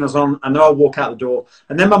trainers on, and then I'll walk out the door.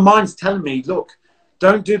 And then my mind's telling me, look,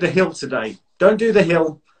 don't do the hill today. Don't do the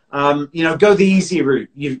hill. You know, go the easy route.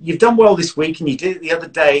 You've done well this week and you did it the other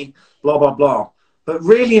day, blah, blah, blah. But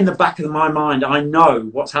really in the back of my mind, I know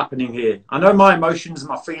what's happening here. I know my emotions and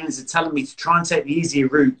my feelings are telling me to try and take the easier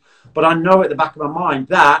route. But I know at the back of my mind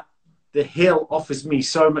that the hill offers me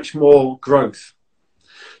so much more growth.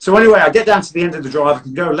 So anyway, I get down to the end of the drive. I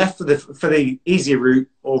can go left for the easier route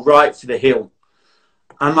or right for the hill.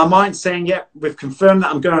 And my mind's saying, yeah, we've confirmed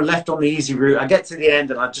that I'm going left on the easy route. I get to the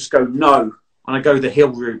end and I just go no. And I go the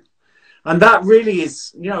hill route. And that really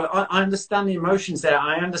is, you know, I understand the emotions there.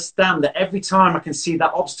 I understand that every time I can see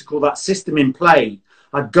that obstacle, that system in play,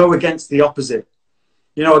 I go against the opposite.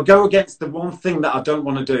 You know, I go against the one thing that I don't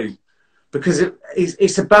want to do. Because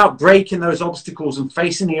it's about breaking those obstacles and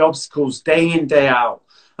facing the obstacles day in, day out.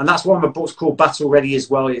 And that's why my book's called Battle Ready as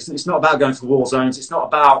well. It's not about going to war zones. It's not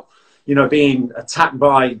about, you know, being attacked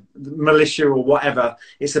by militia or whatever.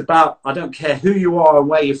 It's about, I don't care who you are and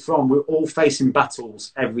where you're from, we're all facing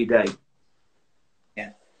battles every day.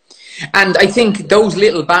 Yeah. And I think those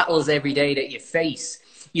little battles every day that you face,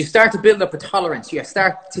 you start to build up a tolerance. You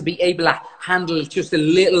start to be able to handle just a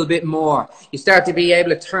little bit more. You start to be able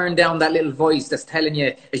to turn down that little voice that's telling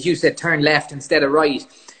you, as you said, turn left instead of right.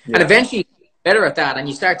 Yeah. And eventually you get better at that, and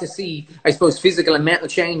you start to see, I suppose, physical and mental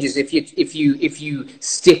changes if you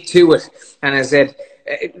stick to it. And as I said,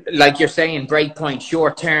 like you're saying, break point,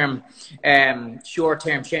 short term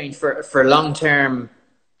change for long term.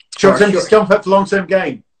 Short term discomfort for long term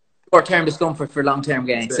gain. Short term discomfort for long term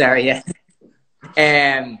gain. Sorry, yeah.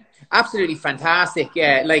 Absolutely fantastic.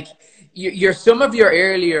 Like you're some of your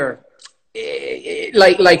earlier,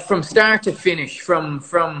 like from start to finish,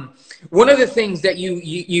 from one of the things that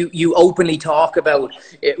you openly talk about,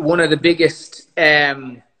 one of the biggest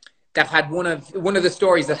that had one of the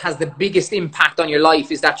stories that has the biggest impact on your life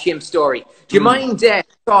is that chimp story. Do you mind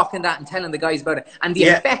talking that and telling the guys about it and the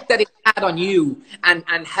effect that it had on you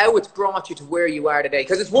and how it's brought you to where you are today?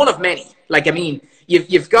 Because it's one of many. Like, I mean,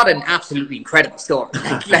 you've got an absolutely incredible story.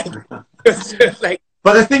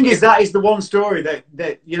 But the thing is, that is the one story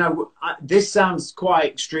that you know, this sounds quite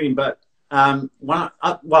extreme, but well,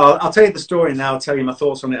 I'll tell you the story now. I'll tell you my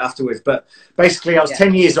thoughts on it afterwards. But basically, I was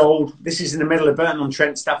 10 years old. This is in the middle of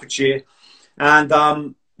Burton-on-Trent, Staffordshire.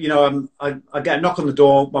 And, you know, I get a knock on the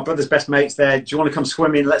door. My brother's best mate's there. Do you want to come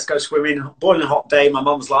swimming? Let's go swimming. Boiling hot day. My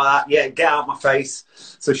mum's like that. Yeah, get out my face.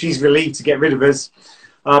 So she's relieved to get rid of us.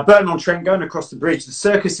 Burton-on-Trent, going across the bridge. The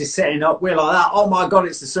circus is setting up. We're like that. Oh, my God,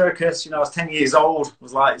 it's the circus. You know, I was 10 years old. I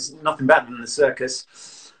was like, it's nothing better than the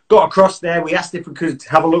circus. Got across there. We asked if we could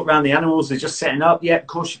have a look around the animals. They're just setting up. Yeah, of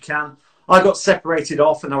course you can. I got separated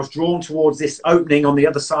off and I was drawn towards this opening on the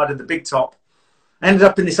other side of the big top. Ended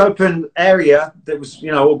up in this open area that was,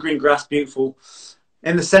 you know, all green grass, beautiful.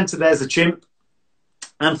 In the centre, there's a chimp.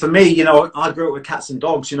 And for me, you know, I grew up with cats and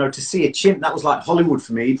dogs. You know, to see a chimp, that was like Hollywood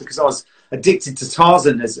for me because I was addicted to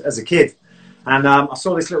Tarzan as a kid. And I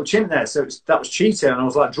saw this little chimp there. So that was Cheetah. And I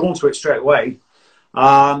was like drawn to it straight away.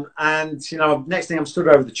 And, you know, next thing I'm stood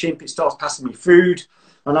over the chimp, it starts passing me food.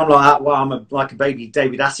 And I'm like, well, I'm like a baby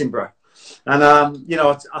David Attenborough. And, you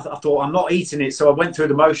know, I thought I'm not eating it. So I went through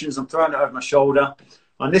the motions. I'm throwing it over my shoulder.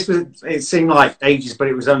 And it seemed like ages, but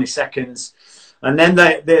it was only seconds. And then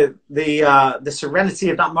the serenity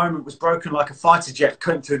of that moment was broken like a fighter jet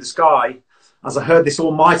cutting through the sky as I heard this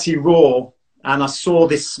almighty roar and I saw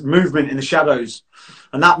this movement in the shadows.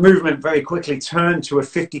 And that movement very quickly turned to a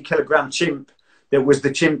 50-kilogram chimp that was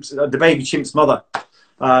the baby chimp's mother,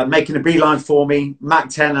 making a beeline for me, Mach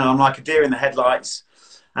 10, and I'm like a deer in the headlights.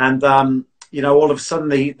 And, you know, all of a sudden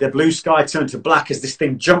the blue sky turned to black as this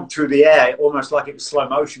thing jumped through the air, almost like it was slow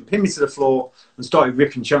motion, pinned me to the floor and started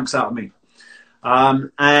ripping chunks out of me.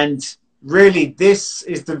 And really, this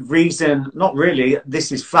is the reason, not really,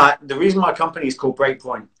 this is fact. The reason my company is called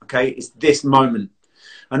Breakpoint, okay, is this moment.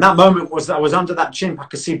 And that moment was that I was under that chimp. I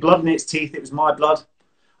could see blood in its teeth. It was my blood.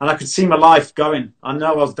 And I could see my life going. I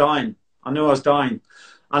know I was dying. I knew I was dying.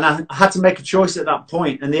 And I had to make a choice at that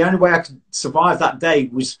point. And the only way I could survive that day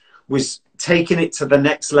was taking it to the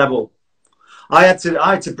next level. I had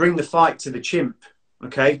to bring the fight to the chimp.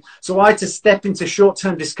 Okay, so I had to step into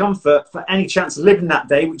short-term discomfort for any chance of living that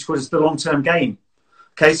day, which was the long-term gain.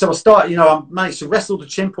 Okay, so I started, you know, I managed to wrestle the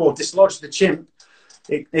chimp or dislodge the chimp.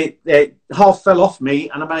 It half fell off me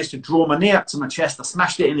and I managed to draw my knee up to my chest. I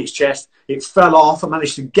smashed it in its chest. It fell off. I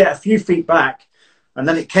managed to get a few feet back and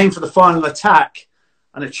then it came for the final attack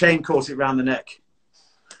and a chain caught it around the neck.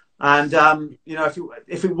 And, you know,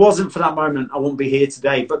 if it wasn't for that moment, I wouldn't be here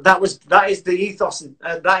today. But that is the ethos.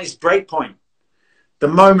 That is Breakpoint. The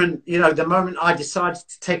moment, you know, the moment I decided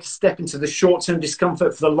to take a step into the short-term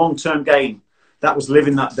discomfort for the long-term gain, that was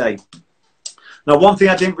living that day. Now, one thing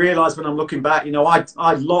I didn't realize when I'm looking back, you know,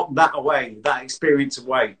 I locked that away, that experience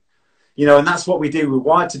away. You know, and that's what we do. We're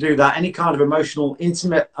wired to do that. Any kind of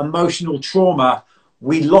intimate emotional trauma,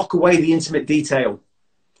 we lock away the intimate detail.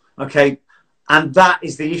 Okay. And that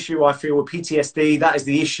is the issue I feel with PTSD. That is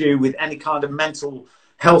the issue with any kind of mental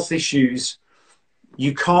health issues.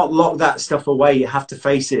 You can't lock that stuff away. You have to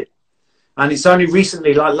face it. And it's only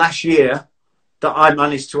recently, like last year, that I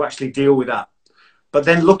managed to actually deal with that. But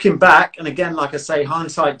then looking back, and again, like I say,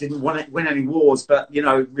 hindsight didn't win any wars, but, you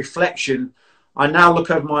know, reflection, I now look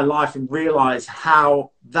over my life and realize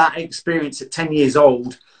how that experience at 10 years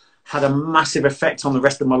old had a massive effect on the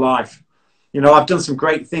rest of my life. You know, I've done some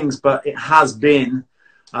great things, but it has been,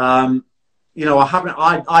 you know,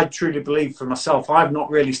 I truly believe for myself, I've not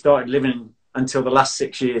really started living until the last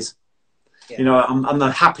 6 years. Yeah. You know, I'm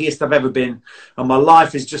the happiest I've ever been. And my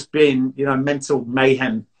life has just been, you know, mental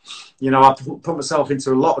mayhem. You know, I put myself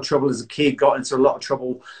into a lot of trouble as a kid, got into a lot of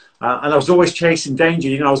trouble. And I was always chasing danger.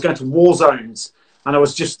 You know, I was going to war zones and I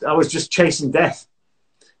was just chasing death.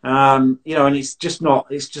 You know, and it's just not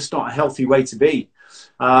a healthy way to be.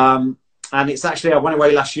 And it's actually, I went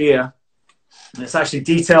away last year and it's actually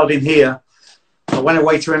detailed in here. I went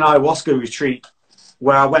away to an ayahuasca retreat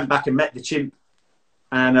where I went back and met the chimp.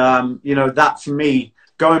 And, you know, that for me,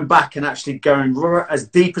 going back and actually going as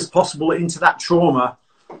deep as possible into that trauma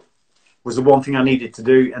was the one thing I needed to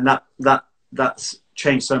do. And that's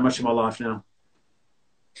changed so much in my life now.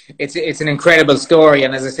 It's an incredible story,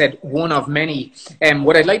 and as I said, one of many.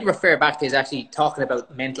 What I'd like to refer back to is actually talking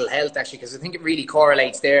about mental health, actually, because I think it really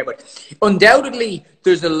correlates there. But undoubtedly,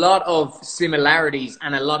 there's a lot of similarities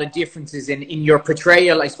and a lot of differences in your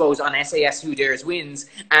portrayal, I suppose, on SAS Who Dares Wins,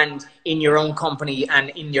 and in your own company and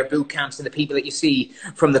in your boot camps and the people that you see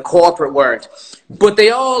from the corporate world. But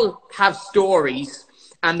they all have stories.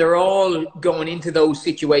 And they're all going into those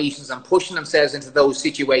situations and pushing themselves into those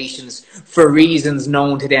situations for reasons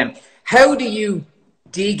known to them. How do you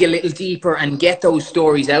dig a little deeper and get those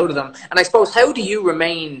stories out of them? And I suppose, how do you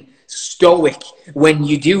remain stoic when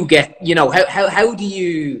you do get, you know, how do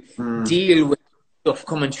you deal with stuff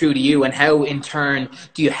coming through to you, and how in turn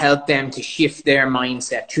do you help them to shift their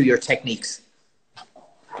mindset through your techniques?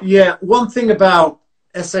 Yeah, one thing about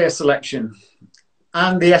SAS selection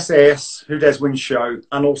and the SAS Who Dares Win show,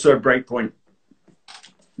 and also Breakpoint,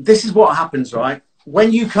 this is what happens, right?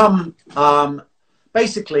 When you come,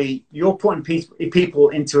 basically, you're putting people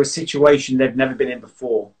into a situation they've never been in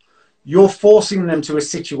before. You're forcing them to a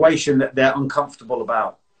situation that they're uncomfortable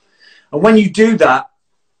about. And when you do that,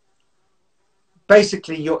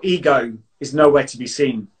 basically your ego is nowhere to be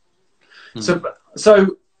seen.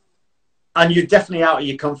 So, and you're definitely out of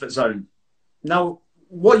your comfort zone. Now,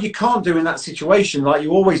 what you can't do in that situation, like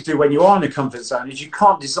you always do when you are in a comfort zone, is you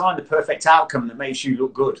can't design the perfect outcome that makes you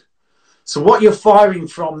look good. So what you're firing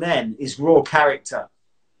from then is raw character,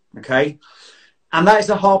 okay? And that is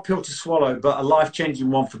a hard pill to swallow, but a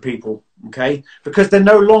life-changing one for people, okay? Because they're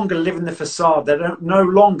no longer living the facade. They're no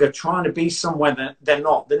longer trying to be somewhere that they're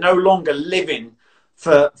not. They're no longer living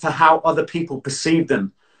for how other people perceive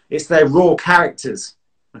them. It's their raw characters,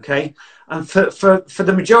 okay? And for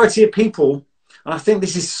the majority of people, and I think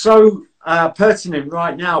this is so pertinent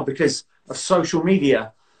right now because of social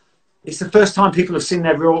media, it's the first time people have seen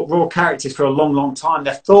their raw characters for a long, long time.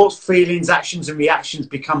 Their thoughts, feelings, actions, and reactions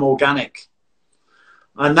become organic.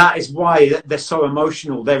 And that is why they're so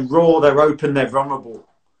emotional. They're raw, they're open, they're vulnerable.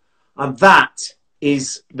 And that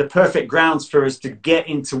is the perfect grounds for us to get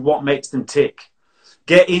into what makes them tick.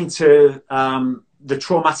 Get into the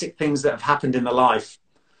traumatic things that have happened in their life.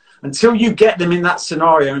 Until you get them in that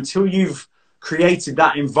scenario, until you've created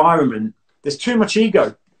that environment, there's too much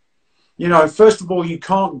ego. You know, first of all, you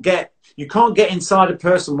can't get inside a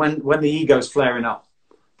person when the ego's flaring up.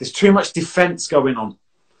 There's too much defense going on.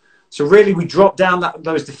 So really, we drop down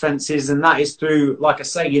those defenses, and that is through, like I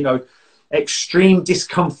say, you know, extreme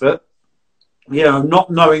discomfort, you know, not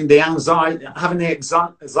knowing the anxiety, having the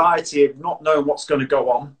anxiety of not knowing what's going to go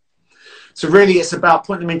on. So really, it's about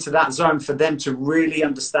putting them into that zone for them to really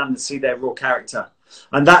understand and see their raw character.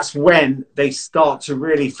 And that's when they start to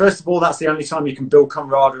really, first of all, that's the only time you can build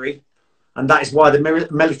camaraderie. And that is why the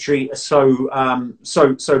military are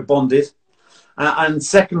so bonded. And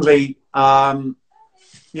secondly,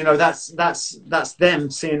 you know, that's them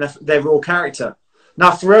seeing their raw character.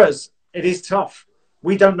 Now, for us, it is tough.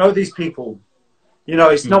 We don't know these people. You know,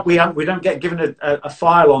 it's not, we don't get given a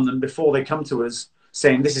file on them before they come to us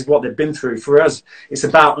saying this is what they've been through. For us, it's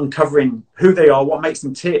about uncovering who they are, what makes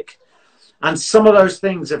them tick. And some of those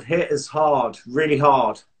things have hit us hard, really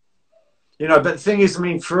hard. You know, but the thing is, I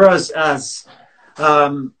mean, for us as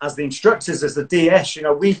the instructors, as the DS, you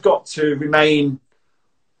know, we've got to remain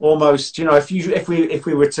almost, you know, if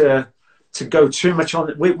we were to go too much on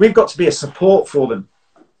it, we've got to be a support for them.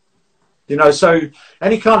 You know, so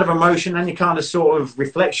any kind of emotion, any kind of sort of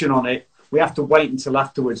reflection on it, we have to wait until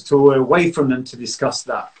afterwards, till we're away from them to discuss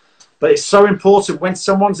that. But it's so important when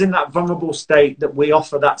someone's in that vulnerable state that we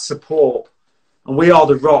offer that support, and we are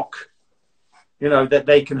the rock, you know, that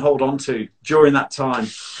they can hold on to during that time.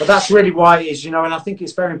 But that's really why it is, you know, and I think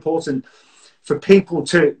it's very important for people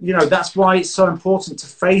to, you know, that's why it's so important to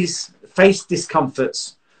face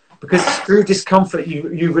discomforts, because through discomfort,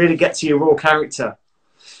 you really get to your raw character.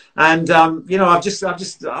 And, you know,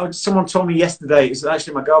 someone told me yesterday, it was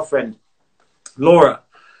actually my girlfriend, Laura,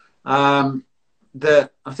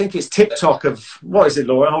 that I think it's TikTok of, what is it,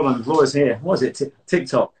 Laura? Hold on, Laura's here. What is it,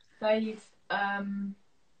 TikTok? They've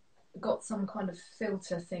got some kind of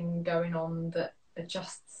filter thing going on that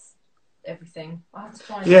adjusts everything. I have to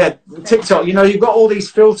find TikTok, you know, you've got all these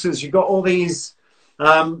filters, you've got all these,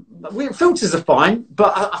 filters are fine,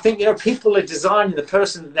 but I think, you know, people are designing the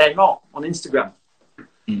person that they're not on Instagram.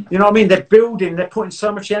 You know what I mean? They're putting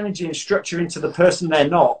so much energy and structure into the person they're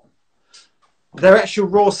not. Their actual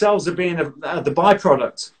raw selves are being the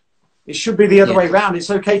byproduct. It should be the other way around. It's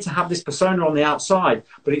okay to have this persona on the outside,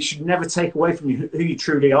 but it should never take away from you who you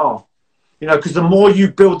truly are. You know, because the more you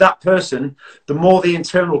build that person, the more the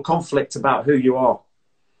internal conflict about who you are.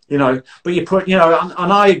 You know, but you put, you know,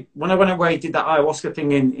 and when I went away, did that ayahuasca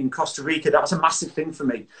thing in Costa Rica, that was a massive thing for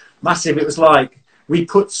me. Massive. It was like, we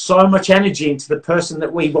put so much energy into the person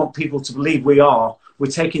that we want people to believe we are. We're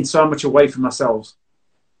taking so much away from ourselves.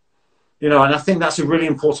 You know, and I think that's a really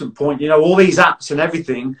important point. You know, all these apps and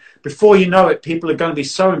everything, before you know it, people are going to be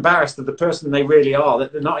so embarrassed of the person they really are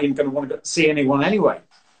that they're not even going to want to see anyone anyway.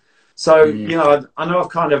 So, you know, I know I've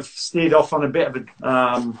kind of steered off on a bit of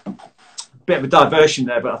a diversion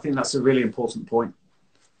there, but I think that's a really important point.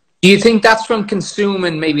 Do you think that's from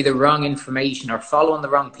consuming maybe the wrong information, or following the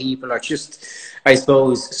wrong people, or just, I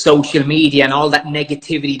suppose, social media and all that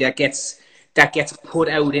negativity that gets put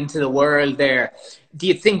out into the world there? do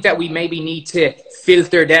you think that we maybe need to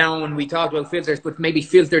filter down? We talked about filters, but maybe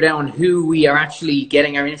filter down who we are actually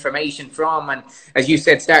getting our information from, and as you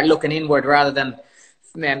said, start looking inward rather than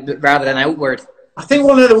outward. I think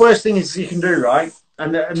one of the worst things you can do, right?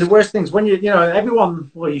 And the worst things when you know, everyone,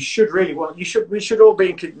 well, we should all be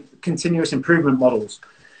in continuous improvement models.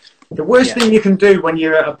 The worst thing you can do when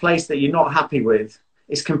you're at a place that you're not happy with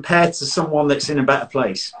is compare to someone that's in a better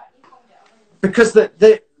place, because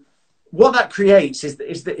what that creates is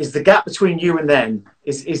the gap between you and them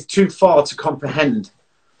is too far to comprehend,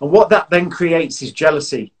 and what that then creates is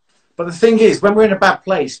jealousy. But the thing is, when we're in a bad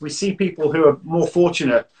place, we see people who are more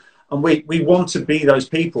fortunate, and we want to be those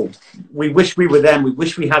people. We wish we were them. We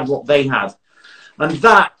wish we had what they had, and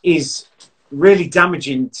that is really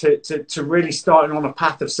damaging to really starting on a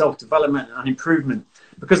path of self-development and improvement.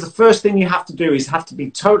 Because the first thing you have to do is have to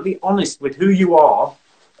be totally honest with who you are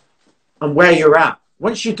and where you're at.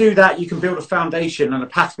 Once you do that, you can build a foundation and a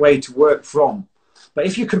pathway to work from. But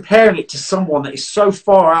if you're comparing it to someone that is so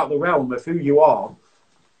far out the realm of who you are,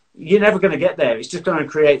 you're never going to get there. It's just going to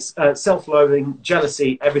create self-loathing,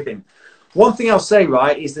 jealousy, everything. One thing I'll say,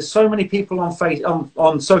 right, is there's so many people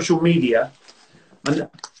on social media,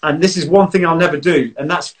 and this is one thing I'll never do, and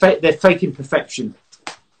that's they're faking perfection.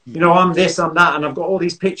 You know, I'm this, I'm that, and I've got all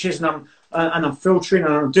these pictures, and I'm filtering,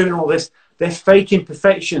 and I'm doing all this. They're faking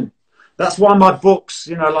perfection. That's why my books,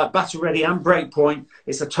 you know, like Battle Ready and Breakpoint,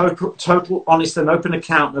 it's a total honest and open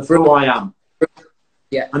account of who I am.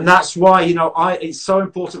 Yeah. And that's why, you know, it's so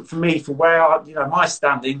important for me, for where my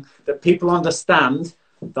standing, that people understand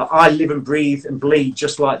that I live and breathe and bleed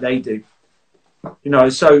just like they do. You know,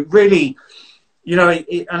 so really, you know,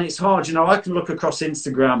 and it's hard, you know, I can look across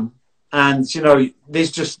Instagram and, you know,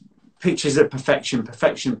 there's just pictures of perfection,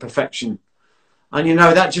 perfection, perfection. And, you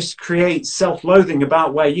know, that just creates self-loathing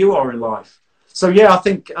about where you are in life. So, yeah, I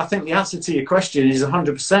think the answer to your question is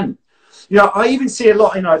 100%. You know, I even see a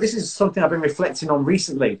lot, you know, this is something I've been reflecting on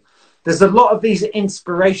recently. There's a lot of these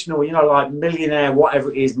inspirational, you know, like millionaire,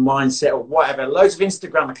 whatever it is, mindset or whatever, loads of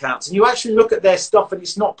Instagram accounts. And you actually look at their stuff and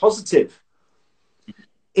it's not positive.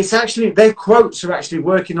 It's actually, their quotes are actually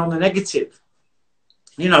working on the negative.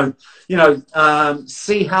 You know,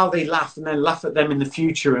 see how they laugh and then laugh at them in the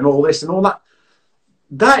future and all this and all that.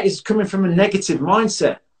 That is coming from a negative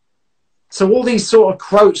mindset. So all these sort of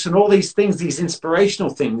quotes and all these things, these inspirational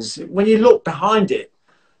things, when you look behind it,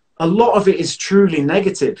 a lot of it is truly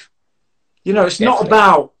negative. You know, it's not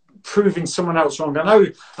about proving someone else wrong. I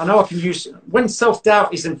know I can use, when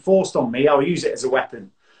self-doubt is enforced on me, I'll use it as a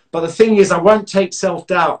weapon. But the thing is, I won't take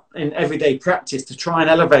self-doubt in everyday practice to try and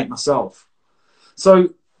elevate myself.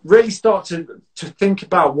 So really start to think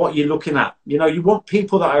about what you're looking at. You know, you want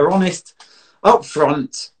people that are honest,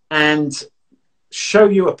 upfront, and show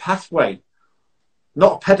you a pathway,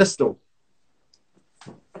 not a pedestal.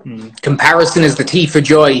 Comparison is the thief of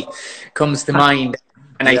joy, comes to mind.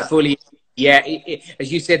 And I fully,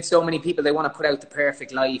 as you said, so many people, they want to put out the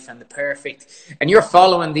perfect life and the perfect, and you're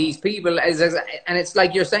following these people and it's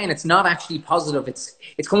like you're saying, it's not actually positive.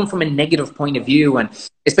 It's coming from a negative point of view, and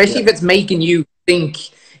especially if it's making you think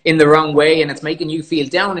in the wrong way and it's making you feel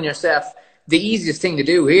down on yourself. The easiest thing to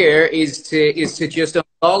do here is to just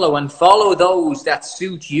unfollow and follow those that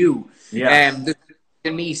suit you.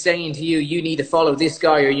 Than me saying to you, you need to follow this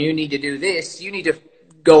guy or you need to do this. You need to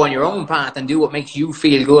go on your own path and do what makes you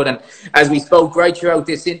feel good. And as we spoke right throughout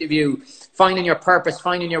this interview, finding your purpose,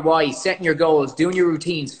 finding your why, setting your goals, doing your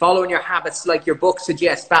routines, following your habits like your book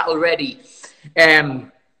suggests, Battle Ready.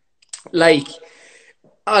 Like,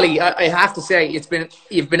 Ollie, I have to say,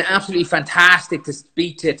 you've been absolutely fantastic to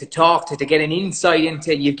speak to talk to get an insight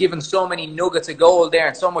into. You've given so many nuggets of gold there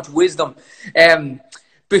and so much wisdom.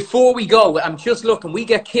 Before we go, I'm just looking, we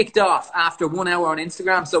get kicked off after 1 hour on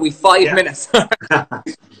Instagram, so we 5 minutes.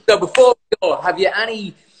 So before we go, have you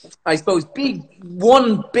any, I suppose,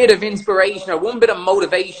 one bit of inspiration or one bit of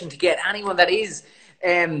motivation to get anyone that is,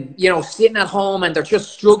 you know, sitting at home and they're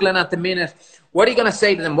just struggling at the minute? What are you going to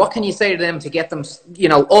say to them? What can you say to them to get them, you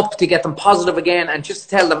know, up, to get them positive again, and just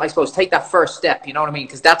tell them, I suppose, take that first step, you know what I mean?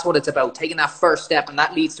 Because that's what it's about, taking that first step, and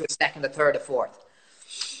that leads to a second, a third, a fourth.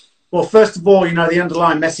 Well, first of all, you know, the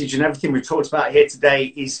underlying message and everything we've talked about here today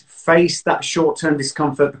is face that short-term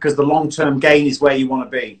discomfort, because the long-term gain is where you want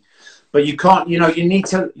to be. But you can't, you know, you need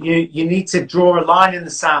to draw a line in the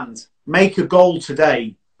sand. Make a goal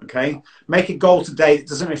today, okay? Make a goal today that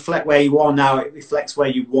doesn't reflect where you are now. It reflects where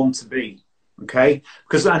you want to be, okay?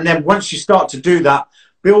 And then once you start to do that,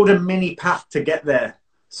 build a mini path to get there.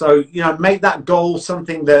 So, you know, make that goal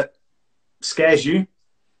something that scares you.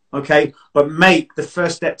 Okay, but make the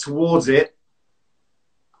first step towards it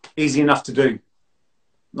easy enough to do.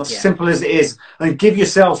 As simple as it is. And give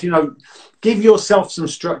yourself, give yourself some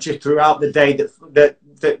structure throughout the day that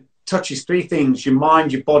touches three things: your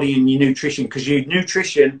mind, your body, and your nutrition. Because your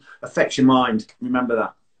nutrition affects your mind. Remember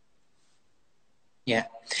that. Yeah.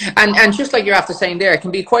 And just like you're after saying there, it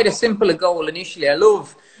can be quite a simple goal initially. I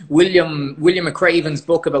love William McCraven's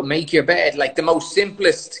book about make your bed, like the most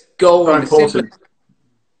simplest goal. So important.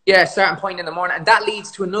 Starting point in the morning. And that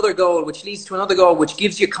leads to another goal, which leads to another goal, which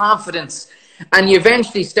gives you confidence. And you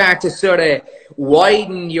eventually start to sort of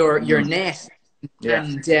widen your net.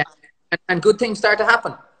 Yeah. And good things start to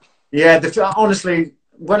happen. Yeah, honestly,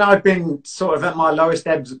 when I've been sort of at my lowest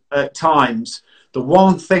ebbs at times, the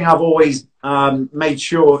one thing I've always made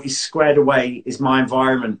sure is squared away is my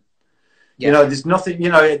environment. Yeah. There's nothing,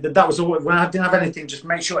 that was always, when I didn't have anything, just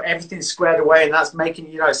make sure everything's squared away, and that's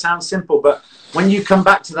making, it sounds simple, but when you come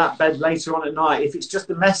back to that bed later on at night, if it's just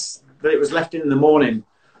a mess that it was left in the morning,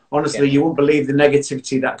 honestly, you won't believe the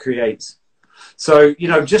negativity that creates. So,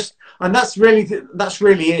 and that's really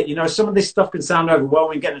it. Some of this stuff can sound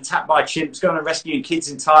overwhelming, getting attacked by chimps, going and rescuing kids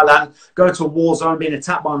in Thailand, going to a war zone, being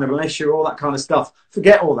attacked by the militia, all that kind of stuff.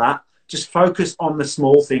 Forget all that. Just focus on the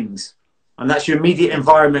small things. And that's your immediate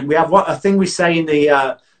environment. We have a thing we say in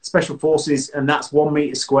the Special Forces, and that's 1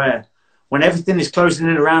 meter square. When everything is closing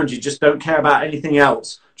in around you, just don't care about anything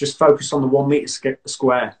else. Just focus on the 1 meter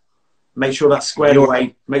square. Make sure that's squared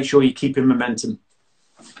away. Make sure you keep in momentum.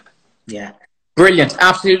 Yeah. Brilliant.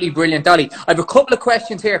 Absolutely brilliant, Ollie. I have a couple of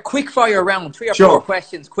questions here. Quick fire round. 3 or 4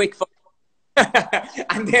 questions. Quick fire.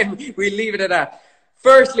 And then we'll leave it at that.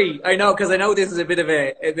 Firstly, because I know this is a bit of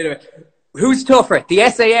a who's tougher, the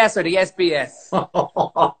SAS or the SBS?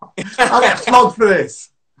 I'll get flogged for this.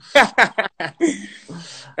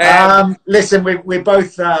 Listen, we're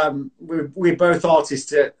both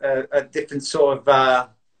artists at different sort of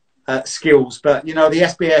skills, but the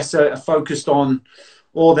SBS are focused on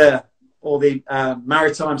all the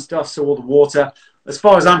maritime stuff, so all the water. As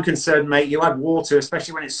far as I'm concerned, mate, you add water,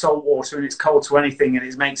 especially when it's salt water and it's cold to anything, and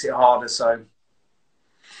it makes it harder. So,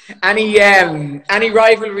 any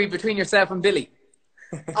rivalry between yourself and Billy?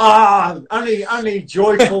 Only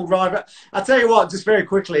joyful rivalry. I'll tell you what, just very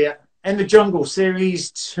quickly, in the Jungle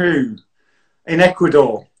Series 2 in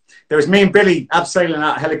Ecuador, there was me and Billy abseiling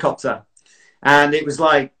out a helicopter, and it was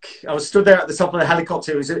like I was stood there at the top of the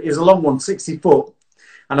helicopter. It was a long one, 60 foot.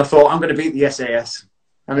 And I thought, I'm going to beat the SAS.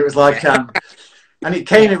 And it was like, and it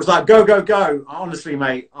came, it was like, go, go, go. Honestly,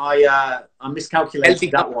 mate, I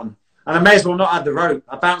miscalculated that one. And I may as well not have the rope.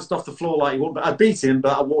 I bounced off the floor like you would, but I beat him,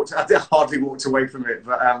 but I hardly walked away from it.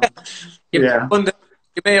 But you may have won the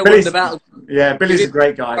battle. Yeah, Billy's a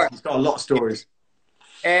great guy. He's got a lot of stories.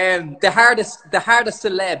 The hardest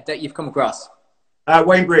celeb that you've come across?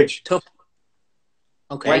 Wayne Bridge. Tough.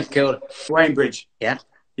 Okay, cool. Wayne Bridge. Yeah.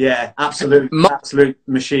 Yeah, absolute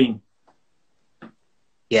machine.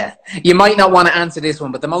 Yeah. You might not want to answer this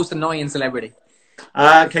one, but the most annoying celebrity?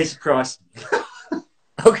 Casey Price.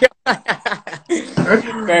 Okay.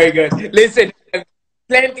 Very good. Listen,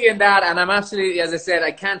 plenty in that, and I'm absolutely, as I said,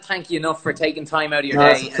 I can't thank you enough for taking time out of your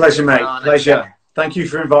day. It's a pleasure, mate. Pleasure. Thank you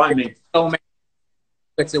for inviting me. So many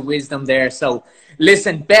bits of wisdom there. So,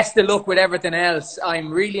 listen, best of luck with everything else.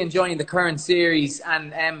 I'm really enjoying the current series,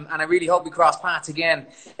 and I really hope we cross paths again.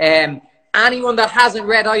 Anyone that hasn't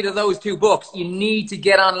read either of those 2 books, you need to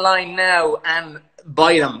get online now and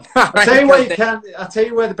buy them. I'll tell you where you can. I'll tell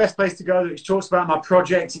you where the best place to go. It talks about my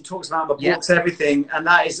projects. It talks about my books, everything, and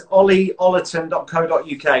that is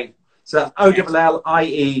Ollerton.co.uk. So that's OLLIE.co.uk,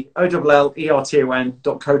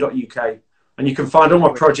 and you can find all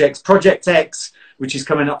my projects. Project X, which is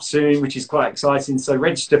coming up soon, which is quite exciting. So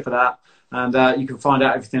register for that, and you can find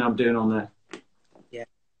out everything I'm doing on there. Yeah,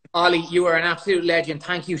 Ollie, you are an absolute legend.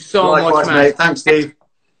 Thank you so much, man. Mate. Thanks, Steve.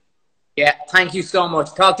 Yeah, thank you so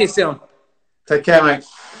much. Talk to you soon. Take care, mate.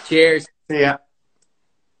 Cheers. See ya.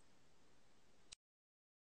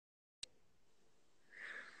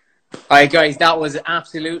 All right, guys, that was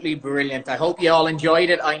absolutely brilliant. I hope you all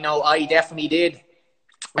enjoyed it. I know I definitely did.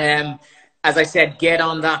 As I said, get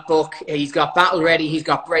on that book. He's got Battle Ready. He's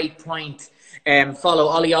got Breakpoint.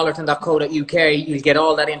 Follow ollieollerton.co.uk. You'll get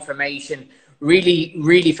all that information. Really,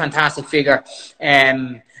 really fantastic figure.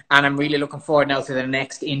 And I'm really looking forward now to the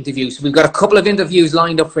next interview. So we've got a couple of interviews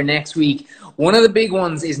lined up for next week. One of the big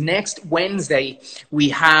ones is next Wednesday, we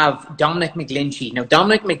have Dominic McGlinchey. Now,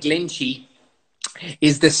 Dominic McGlinchey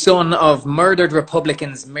is the son of murdered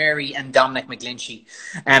Republicans Mary and Dominic McGlinchey.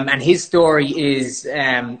 And his story is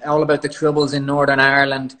all about the troubles in Northern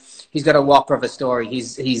Ireland. He's got a whopper of a story.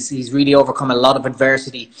 He's really overcome a lot of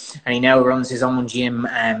adversity, and he now runs his own gym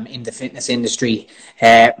in the fitness industry.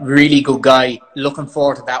 Really good guy. Looking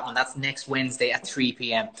forward to that one. That's next Wednesday at 3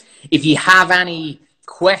 p.m. If you have any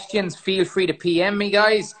questions, feel free to PM me,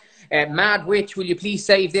 guys. Mad Witch, will you please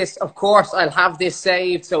save this? Of course, I'll have this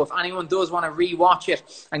saved. So if anyone does want to rewatch it,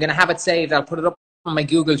 I'm going to have it saved. I'll put it up on my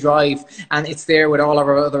Google Drive, and it's there with all of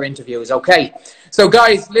our other interviews. Okay. So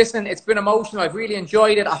guys, listen, it's been emotional. I've really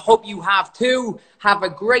enjoyed it. I hope you have too. Have a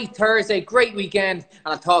great Thursday, great weekend,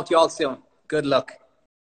 and I'll talk to you all soon. Good luck.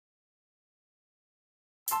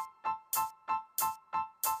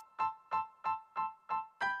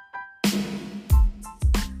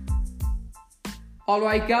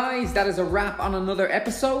 Alright guys, that is a wrap on another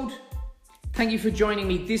episode. Thank you for joining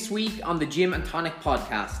me this week on the Gym and Tonic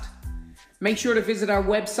podcast. Make sure to visit our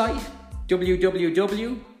website,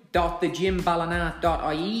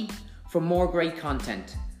 www.thegymballina.ie, for more great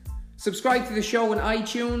content. Subscribe to the show on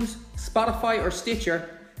iTunes, Spotify or Stitcher,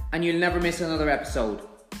 and you'll never miss another episode.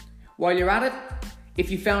 While you're at it, if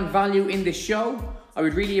you found value in this show, I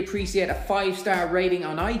would really appreciate a 5-star rating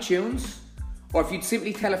on iTunes, or if you'd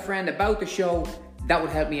simply tell a friend about the show, that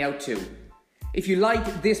would help me out too. If you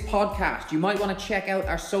like this podcast, you might want to check out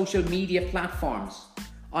our social media platforms.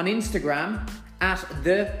 On Instagram, at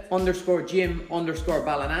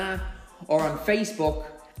 @the_gym_ballina, or on Facebook,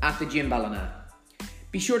 at the Gym Ballina.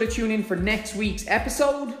 Be sure to tune in for next week's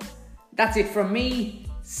episode. That's it from me,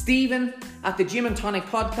 Stephen, at the Gym and Tonic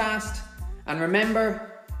podcast. And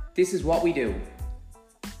remember, this is what we do.